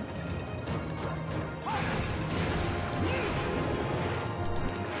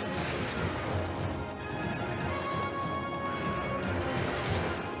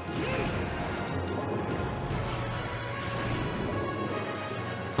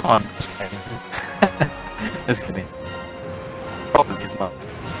 Come on, Just kidding. Probably not.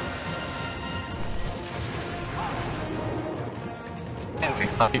 Anyway,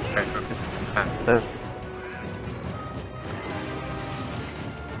 I'll keep track of it. So.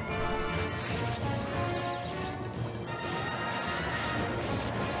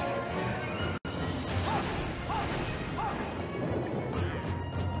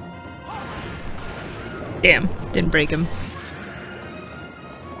 Damn, didn't break him.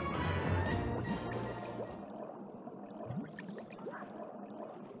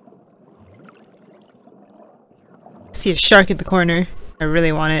 See a shark at the corner. I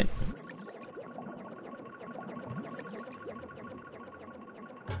really want it.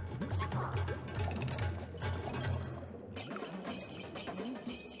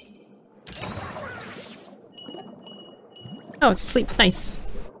 Oh, it's asleep. Nice.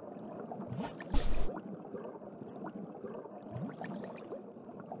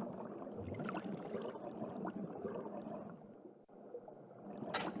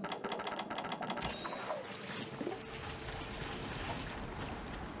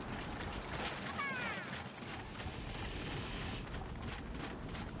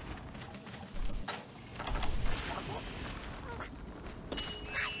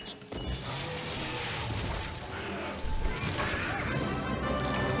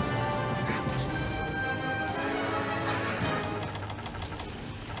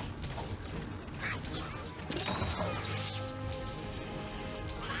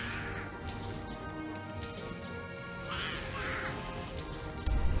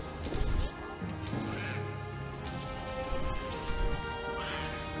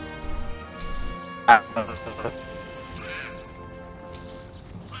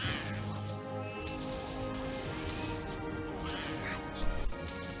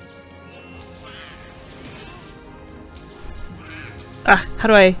 Ah, how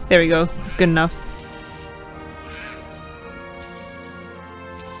do I? There we go. That's good enough.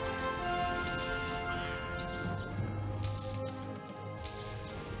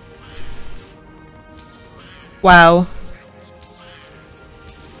 Wow.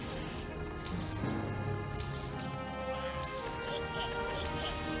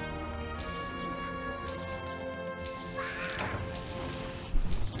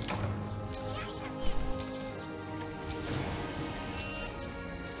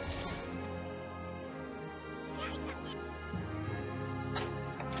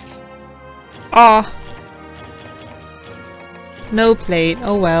 Aw. No plate.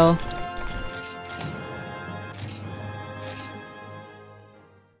 Oh well.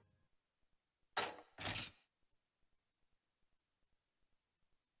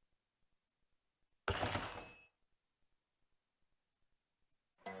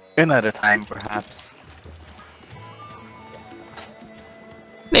 Another time, perhaps.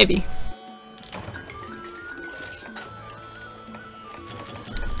 Maybe.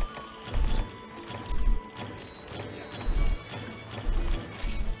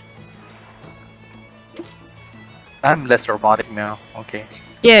 I'm less robotic now. Okay.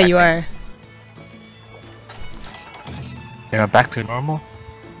 Yeah, you are. Yeah, back to normal.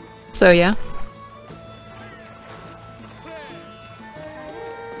 So yeah.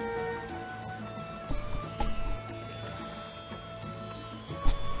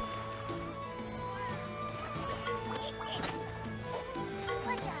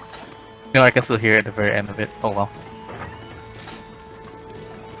 No, I can still hear it at the very end of it. Oh well.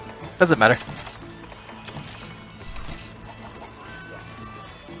 Doesn't matter.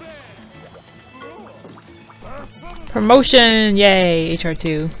 Promotion! Yay!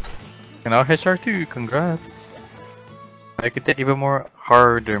 HR2. And now HR2, congrats! I could take even more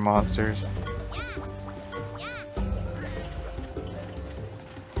harder monsters.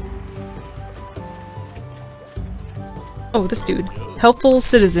 Oh, this dude. Helpful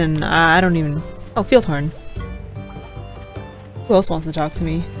citizen. I don't even... Oh, Fieldhorn. Who else wants to talk to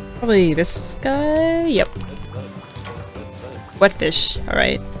me? Probably this guy? Yep. Wetfish.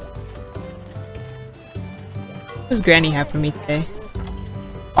 Alright. What does Granny have for me today?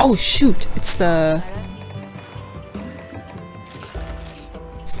 Oh shoot! It's the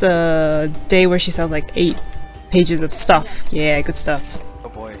day where she sells like 8 pages of stuff. Yeah, good stuff. Oh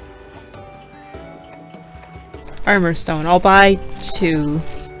boy. Armor stone. I'll buy 2.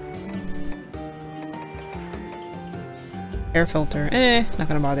 Air filter. Not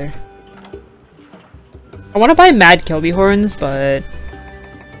gonna bother. I wanna buy Mad Kilby horns, but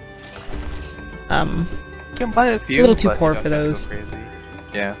You can buy a few. a little too but poor you don't for have to go those. crazy.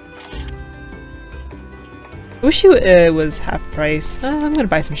 Yeah. I wish it was half price. I'm gonna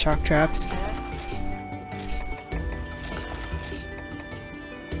buy some shock traps.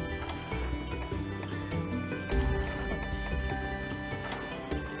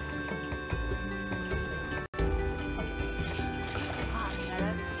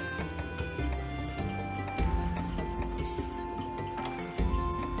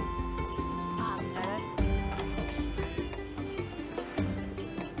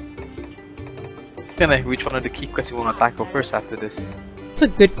 Kinda, which one of the key quests you want to tackle first after this? That's a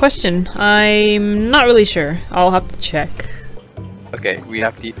good question. I'm not really sure. I'll have to check. Okay, we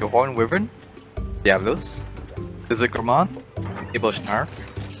have the Horn Wyvern, Diablos, Lizard Gourmand, Evil Snarf,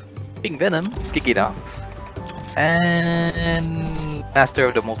 Pink Venom, Kikidox, and Master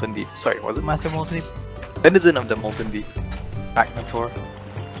of the Molten Deep. Sorry, was it Master of the Molten Deep? Denizen of the Molten Deep. Magnetor.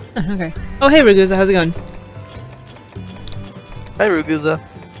 Okay. Oh, hey Ragusa, how's it going? Hi Ruguza.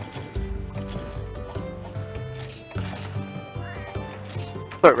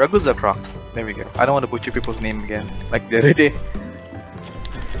 Sorry, Raguza Proc. There we go. I don't want to butcher people's name again, like the other day.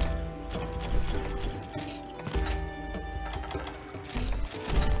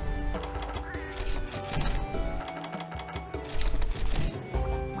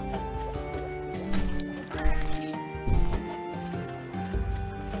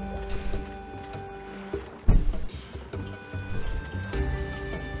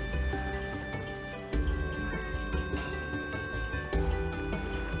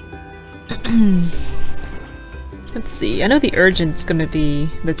 Let's see. I know the urgent's gonna be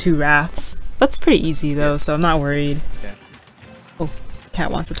the 2 wraths. That's pretty easy though, so I'm not worried. Yeah. Oh,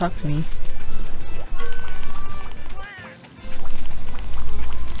 cat wants to talk to me.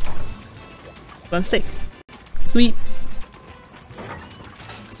 One steak. Sweet.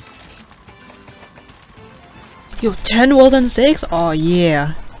 Yo, 10 well done steaks? Oh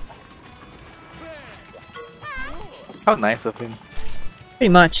yeah. How nice of him. Pretty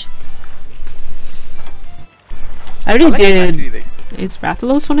much. I already did. Is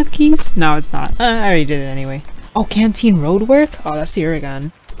Rathalos one of the keys? No, it's not. I already did it anyway. Oh, Canteen Road work? Oh, that's the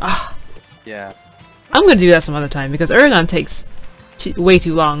Uragan. Ah. Yeah. I'm gonna do that some other time because Uragan takes way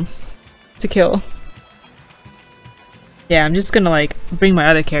too long to kill. Yeah, I'm just gonna like bring my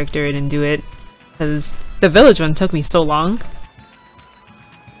other character in and do it because the village one took me so long.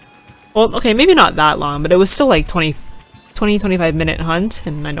 Well, okay, maybe not that long, but it was still like 25 minute hunt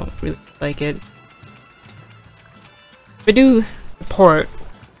and I don't really like it. If I do the port,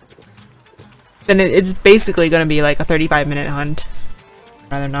 then it's basically gonna be like a 35-minute hunt.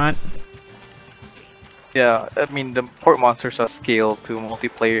 Rather not. Yeah, I mean the port monsters are scaled to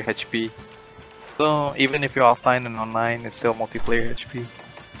multiplayer HP. So even if you're offline and online, it's still multiplayer HP.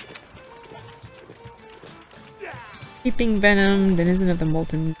 Creeping Venom, Denizen of the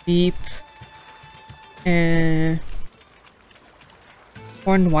Molten Deep.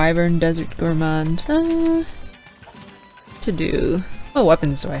 Horned Wyvern, Desert Gourmand. To do. What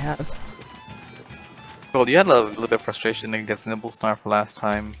weapons do I have? Well, you had a little bit of frustration against Nibble Snarf last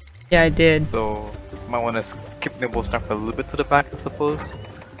time. Yeah, I did. So you might want to skip Nibble Snarf a little bit to the back, I suppose.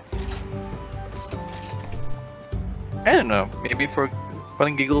 I don't know. Maybe for fun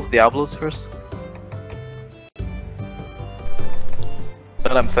and giggles, Diablos first.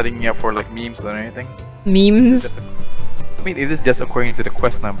 But I'm setting you up for like memes or anything. Memes? I mean, it is just according to the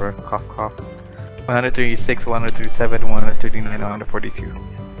quest number. Cough cough. 136, 137, 139, 142.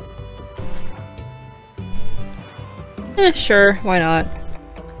 Sure, why not?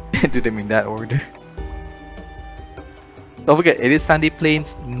 Do them in that order. Don't forget, it is Sandy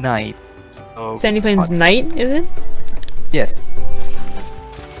Plains night. So Sandy Plains night, is it? Yes.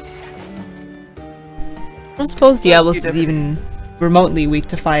 I don't suppose Diablos is even remotely weak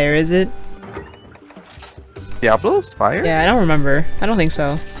to fire, is it? Diablos? Fire? Yeah, I don't remember. I don't think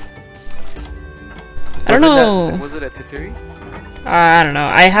so. I don't know. Was it a Tittery? I don't know.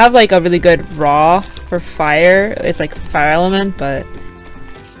 I have like a really good raw for fire. It's like fire element, but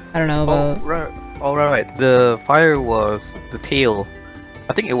I don't know about. Oh right. Oh right. The fire was the tail.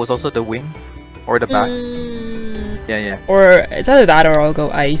 I think it was also the wing or the back. Yeah, yeah. Or it's either that or I'll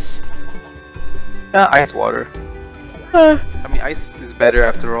go ice. Yeah, ice water. I mean, ice is better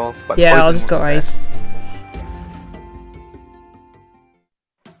after all. But yeah, I'll just go ice.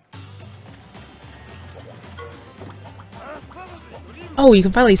 Oh, you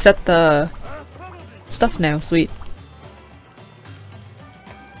can finally set the stuff now. Sweet.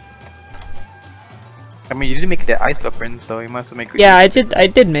 I mean, you didn't make the ice weapon, so you must make it. Yeah, I did. I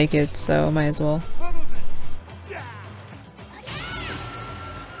did make it, so might as well.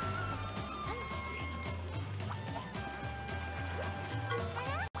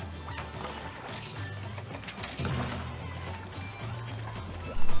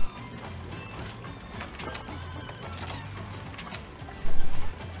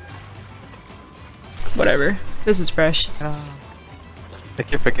 Whatever. This is fresh. I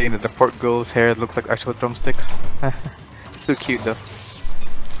keep forgetting that the pork girl's hair looks like actual drumsticks. Too cute though.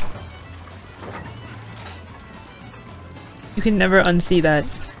 You can never unsee that.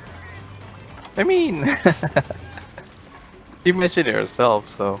 I mean, you mentioned it yourself,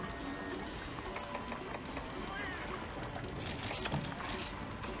 so.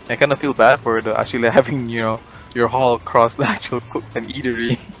 I kind of feel bad for the actually having, you know, your hall across the actual cook and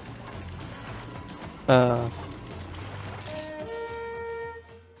eatery. I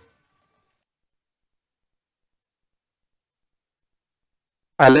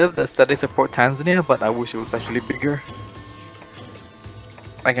love the aesthetics of Port Tanzania, but I wish it was actually bigger.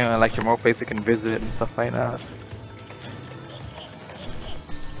 Like more places you can visit and stuff like that.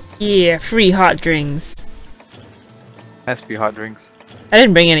 Yeah, free hot drinks. Nice free hot drinks. I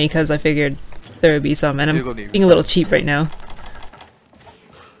didn't bring any because I figured there would be some, and I'm being a little cheap right now.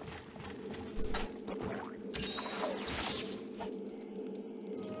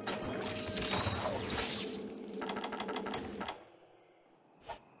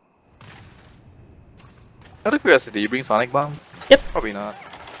 Out of curiosity, you bring sonic bombs? Yep. Probably not.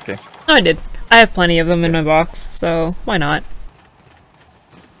 Okay. No, I did. I have plenty of them in my box, so why not?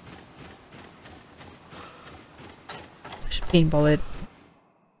 I should paintball it.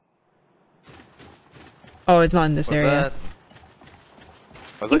 Oh, it's not in this area.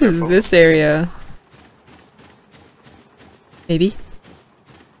 I think it was this area. Maybe?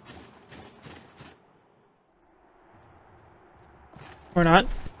 Or not?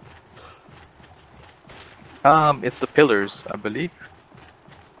 It's the pillars, I believe.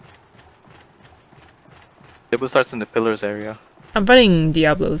 It starts in the pillars area. I'm fighting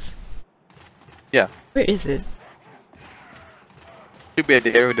Diablos. Yeah. Where is it? Should be at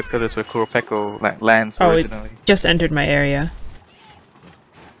the area of the pillars where Kuropeko lands originally. It just entered my area.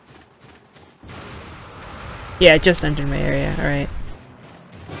 Yeah, it just entered my area, alright.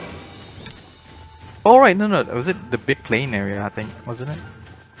 Oh right, no, was it the big plain area, I think, wasn't it?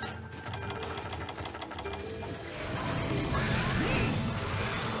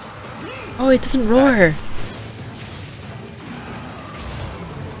 Oh, it doesn't roar!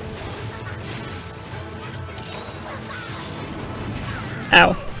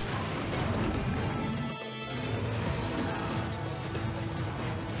 Ow.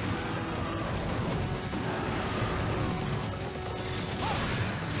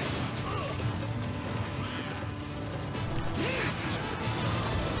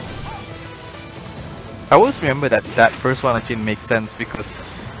 I always remember that first one actually makes sense because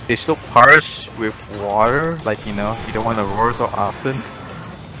they're so harsh with water, like, you know, you don't want to roar so often.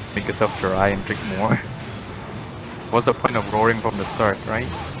 Make yourself dry and drink more. What's the point of roaring from the start, right?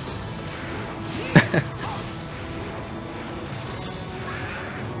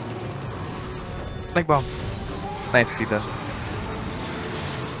 Like bomb. Nicely done.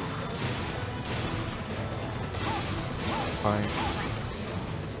 Five.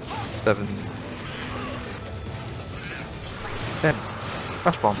 7. 10.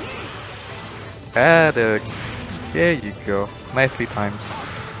 Flash bomb. There you go. Nicely timed.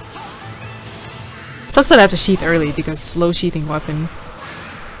 Sucks that I have to sheath early because slow sheathing weapon.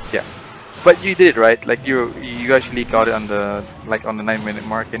 Yeah. But you did, right? Like you actually got it on the 9-minute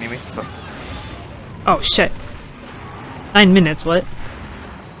mark anyway, so. Oh shit. 9 minutes, what?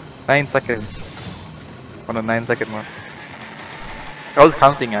 9 seconds. On the 9-second mark. I was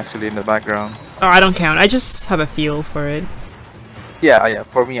counting actually in the background. Oh, I don't count. I just have a feel for it. Yeah.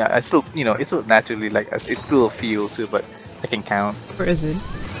 For me, I still, you know, it's still naturally like it's still a feel too, but I can count. Where is it?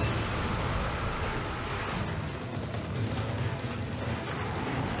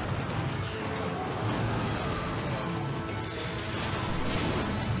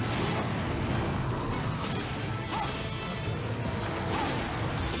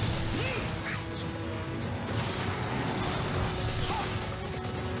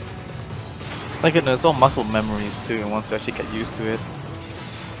 Like, you know, it's all muscle memories too, and once you actually get used to it.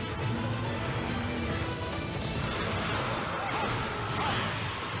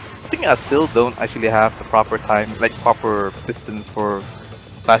 I think I still don't actually have the proper time, like proper distance for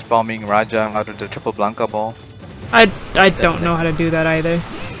flash bombing Raja out of the triple Blanca ball. I don't know how to do that either.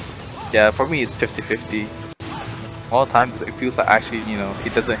 Yeah, for me it's 50-50. All times it feels like actually, you know,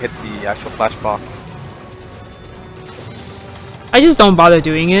 it doesn't hit the actual flash box. I just don't bother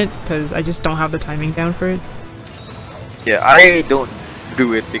doing it because I just don't have the timing down for it. Yeah, I don't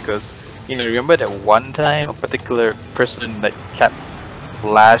do it because, you know, remember that one time a particular person that kept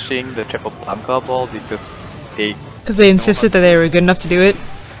flashing the triple Blanca ball because they insisted that they were good enough to do it?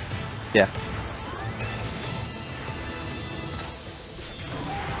 Yeah.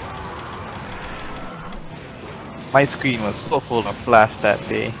 My screen was so full of flash that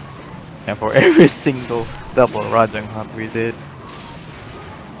day, and for every single double Rajang hunt we did.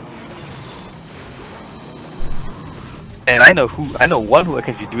 And I know one who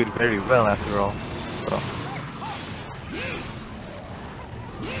can do it very well after all. So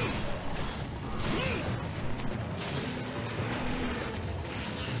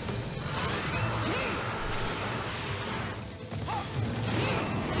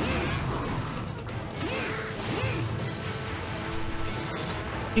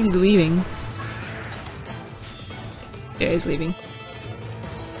I think he's leaving. Yeah, he's leaving.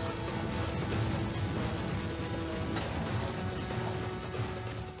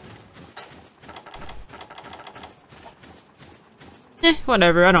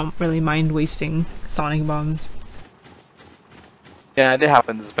 Whatever, I don't really mind wasting sonic bombs. Yeah, that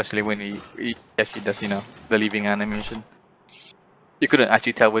happens especially when he actually does, you know, the leaving animation. You couldn't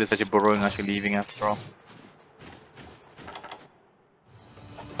actually tell whether such a burrowing actually leaving after all.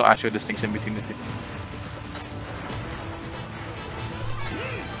 No actual distinction between the two.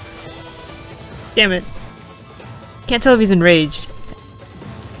 Damn it. Can't tell if he's enraged.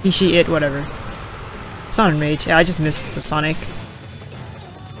 He, she, it, whatever. It's not enraged. Yeah, I just missed the Sonic.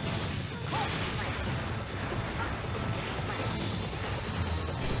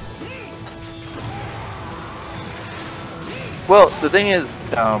 Well, the thing is,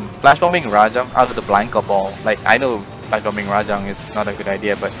 flash bombing Rajang out of the Blanca ball. Like, I know flash bombing Rajang is not a good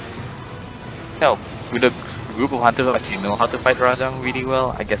idea, but you know, with a group of hunters who actually know how to fight Rajang really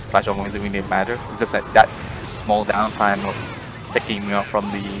well, I guess flash bombing doesn't really matter. It's just that small downtime of taking me out from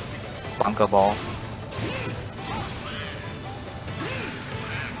the Blanca ball.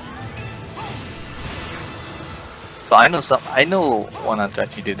 So I know one hunter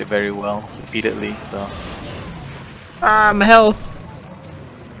actually did it very well repeatedly. So. Ah, my health.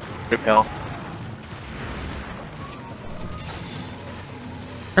 Repel.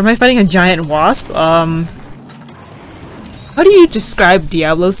 Am I fighting a giant wasp? How do you describe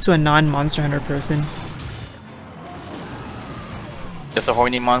Diablos to a non-Monster Hunter person? Just a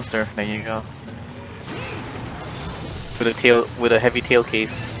horny monster. There you go. With a heavy tail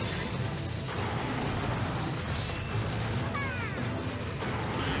case.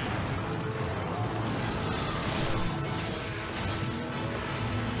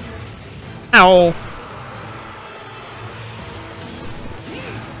 Ow.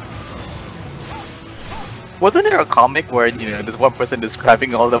 Wasn't there a comic where, you know, there's one person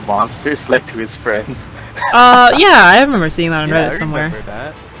describing all the monsters like to his friends? Yeah, I remember seeing that on Reddit somewhere. I remember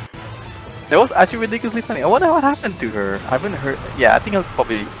that. That was actually ridiculously funny. I wonder what happened to her. I haven't heard. Yeah, I think I'll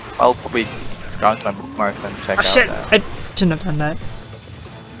probably scrounge my bookmarks and check out Shit! that. I shouldn't have done that.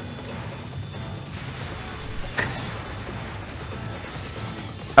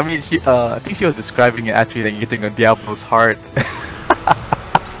 I mean, I think she was describing it actually like getting a Diablo's heart.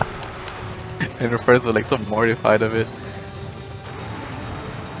 And her friends were like so mortified of it.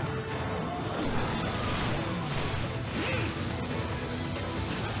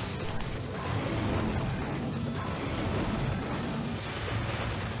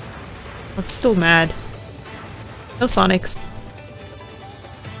 It's still mad. No Sonics.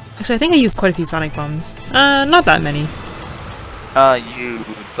 Actually, I think I used quite a few Sonic Bombs. Not that many. You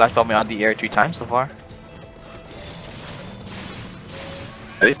flash bombed me on the air 3 times so far.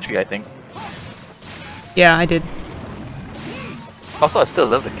 At least 3, I think. Yeah, I did. Also, I still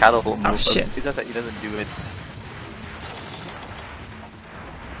love the catapult move. Oh shit. It's just that he doesn't do it.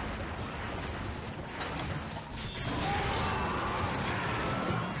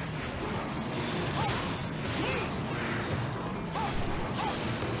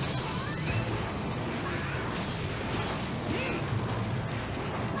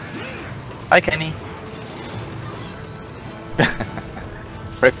 Hi, Kenny.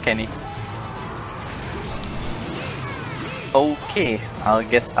 Rip Kenny. Okay,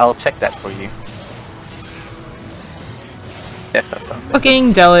 I'll check that for you. Yes, that's something.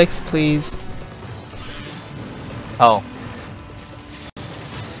 Fucking Delix, please. Oh.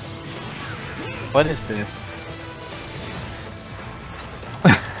 What is this?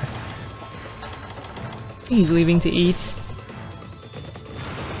 He's leaving to eat.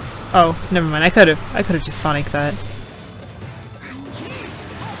 Oh, never mind. I could have just Sonic that.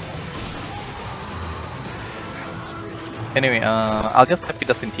 Anyway, I'll just type it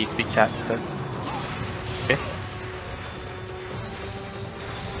us in TeamSpeak chat instead. Okay.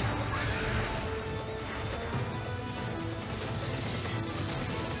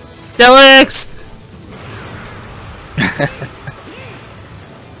 Delix!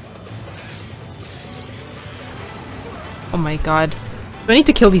 Oh my god. Do I need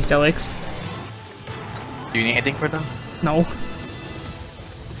to kill these Delix? Do you need anything for them? No.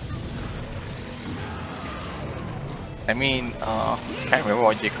 I mean, can't remember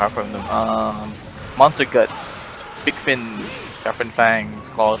what you carved from them. Monster guts, big fins, sharpened fangs,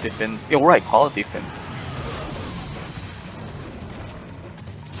 quality fins. You're right, quality fins.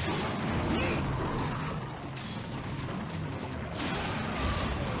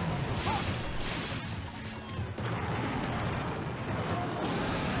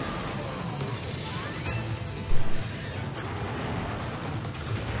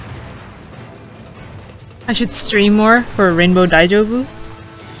 I should stream more for Rainbow Daijobu.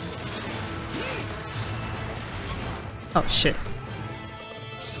 Oh shit.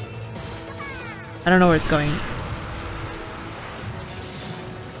 I don't know where it's going.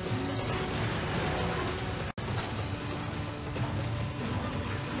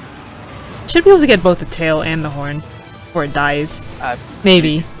 Should be able to get both the tail and the horn before it dies.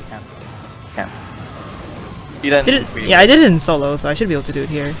 Maybe. Can. You did it, yeah, I did it in solo, so I should be able to do it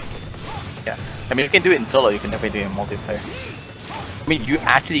here. Yeah. I mean, you can do it in solo, you can definitely do it in multiplayer. I mean, you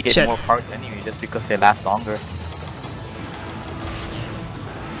actually get more parts anyway, just because they last longer.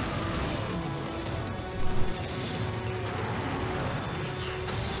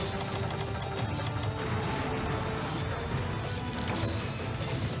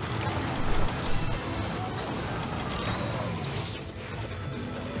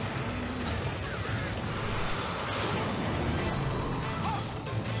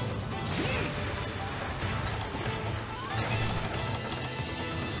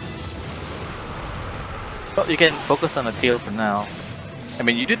 Well, you can focus on the tail for now. I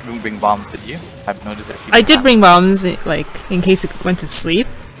mean, you did bring bombs, did you? I've noticed that you I did bring bombs, like, in case it went to sleep.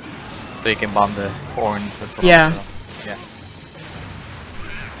 So you can bomb the horns as well. Yeah. So, yeah.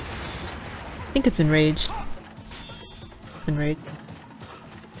 I think it's enraged. It's enraged.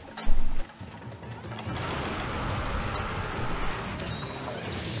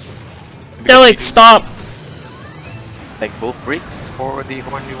 They're like, stop! Like both bricks for the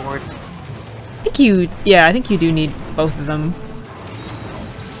horn reward? I think you, yeah, I think you do need both of them.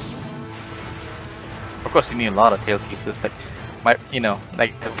 Of course, you need a lot of tail pieces. Like,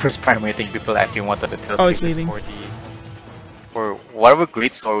 like the first primary thing people actually wanted the tail pieces for whatever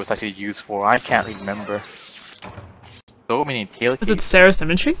great sword was actually used for. I can't remember. So many tail pieces. Was it Sarah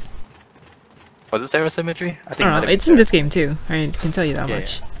Symmetry? Was it Sarah Symmetry? I don't know. It's in this game too. I can tell you that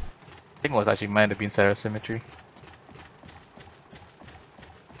much. Yeah. I think it was actually might have been Sarah Symmetry.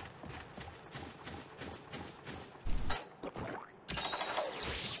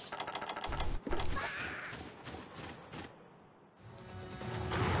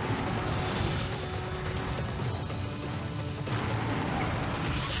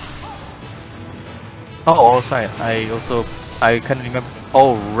 Oh, sorry. I can't remember.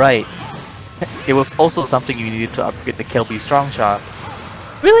 Oh, right. It was also something you needed to upgrade the Kelby Strong Shot.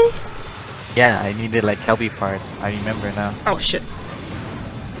 Really? Yeah, I needed like Kelby parts. I remember now. Oh shit.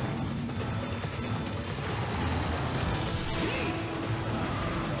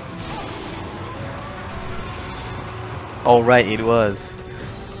 Oh, right, it was.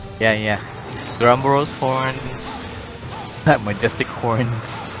 Yeah. Drumboros horns, majestic horns,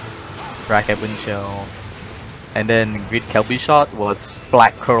 Rackabun shell, and then Great Kelby Shot was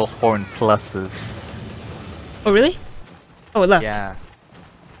Black Curl Horn pluses. Oh really? Oh, it left. Yeah.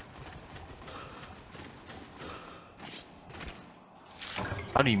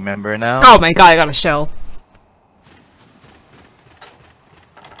 I don't remember now. Oh my god, I got a shell.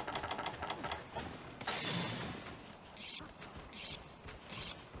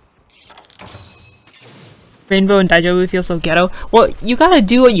 Rainbow and Daijobu feel so ghetto. Well, you gotta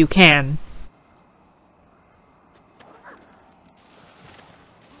do what you can.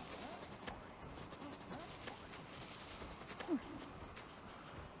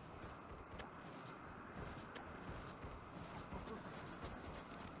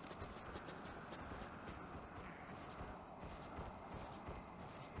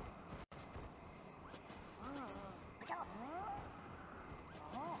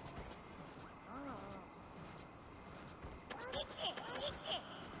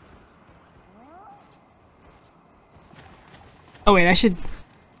 Oh wait, I should...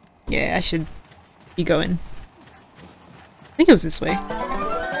 Yeah, I should be going. I think it was this way.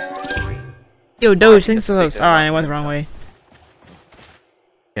 Yo, Doge, thanks for the host. Ah, I went the wrong way.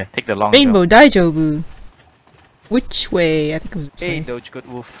 Yeah, take the long Rainbow jump. Daijobu! Which way? I think it was this way. Hey, Doge, good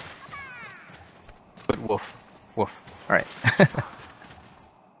wolf. Good wolf. Wolf. Alright.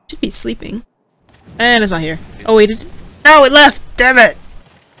 Should be sleeping. And it's not here. Oh wait, no, it left! Damn it!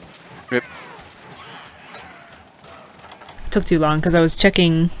 Rip. Took too long because I was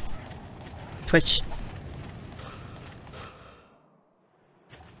checking Twitch.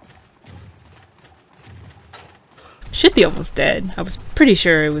 Should be almost dead. I was pretty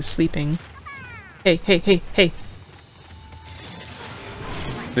sure it was sleeping. Hey.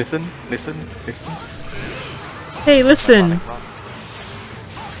 Listen. Hey, listen!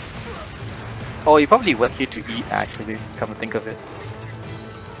 Oh, you probably went here to eat actually, come to think of it.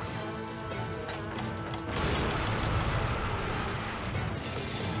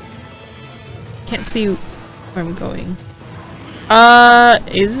 Can't see where I'm going.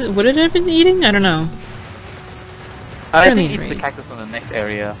 Would it have been eating? I don't know. I currently think in it's the raid. cactus on the next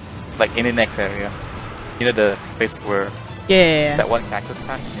area, like in the next area. You know the place where Yeah. that one cactus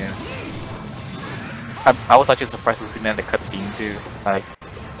patch. Yeah. I was actually surprised to see that in the cutscene too. Like,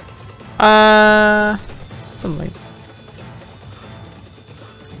 Something like.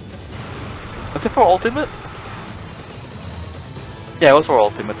 was it for Ultimate? Yeah, it was for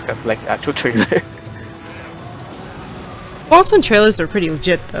Ultimate's like actual trailer. Ultimate trailers are pretty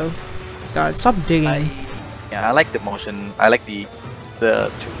legit though. God, stop digging. Yeah, I like the motion. I like the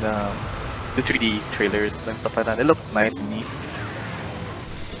 3D trailers and stuff like that. They look nice and neat.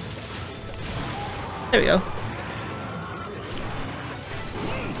 There we go.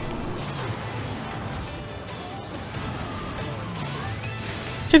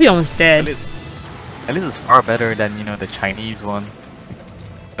 Should be almost dead. At least it's far better than the Chinese one.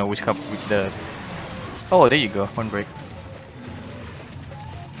 You know which comes with the. Oh, there you go. One break.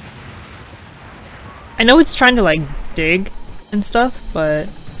 I know it's trying to like dig and stuff, but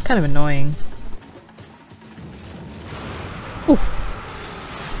it's kind of annoying. Ooh.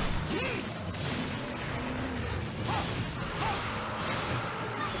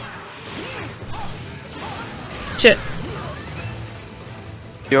 Shit.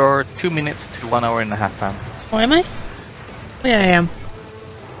 You're 2 minutes to 1 hour and a half time. Oh, am I? Oh, yeah, I am.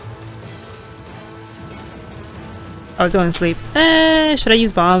 I was going to sleep. Should I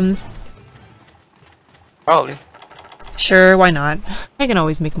use bombs? Probably. Sure, why not? I can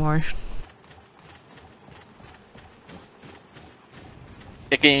always make more.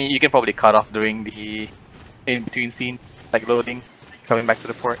 You can probably cut off during the in between scene, like loading, coming back to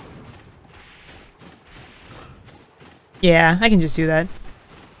the port. Yeah, I can just do that.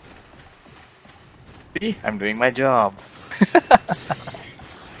 See, I'm doing my job.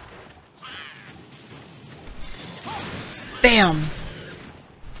 Bam!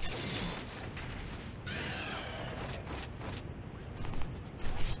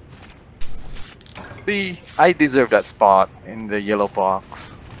 See, I deserve that spot in the yellow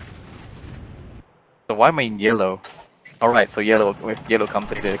box. So why am I in yellow? Alright, so yellow, if yellow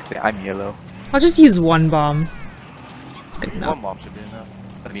comes later, say I'm yellow. I'll just use one bomb. It's good enough. One bomb should be enough.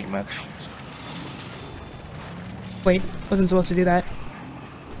 Doesn't need much. Wait, wasn't supposed to do that.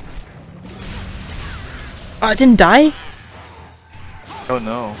 Oh, it didn't die? Oh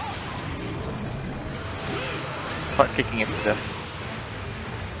no. Start kicking it to death.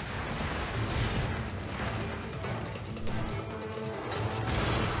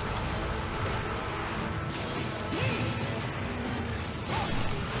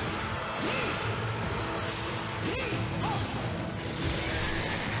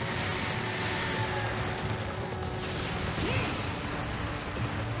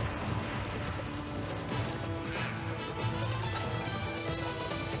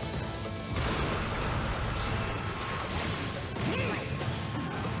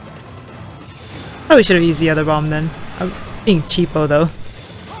 Probably should have used the other bomb then. I'm being cheapo though.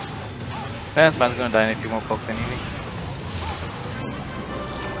 This man's gonna die in a few more pokes anyway.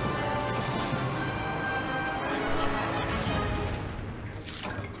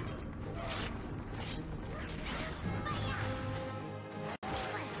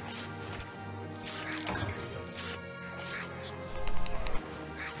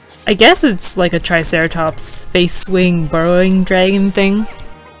 I guess it's like a Triceratops face swing burrowing dragon thing,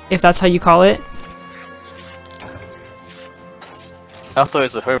 if that's how you call it. Also,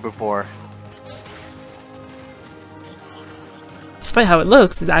 it's a herbivore. Despite how it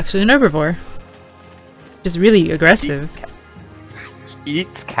looks, it's actually an herbivore. Just really aggressive.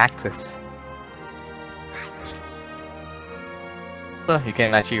 Eats cactus. So you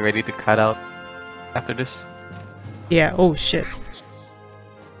can actually ready to cut out after this. Yeah, oh shit.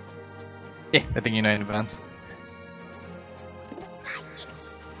 Yeah, I think you know in advance.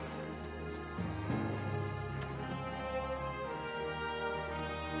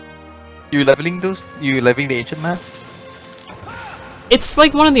 You leveling those? You leveling the ancient mask? It's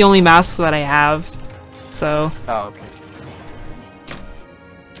like one of the only masks that I have, so... Oh, okay.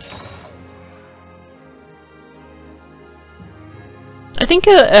 I think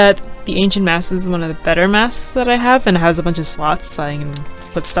the Ancient Mask is one of the better masks that I have, and it has a bunch of slots that I can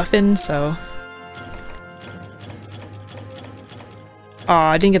put stuff in, so...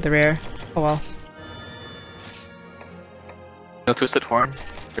 Aw, I didn't get the rare. Oh well. No twisted horn?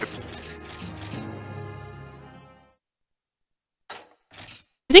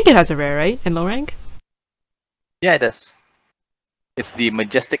 I think it has a rare, right? In low rank? Yeah, it does. It's the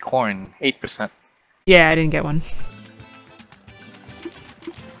majestic horn, 8%. Yeah, I didn't get one.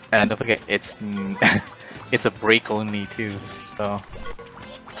 And don't forget, it's it's a break only too. So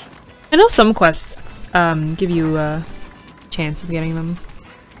I know some quests give you chance of getting them.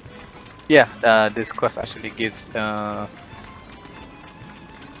 Yeah, this quest actually gives the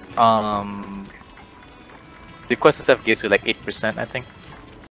quest itself gives you like 8%, I think.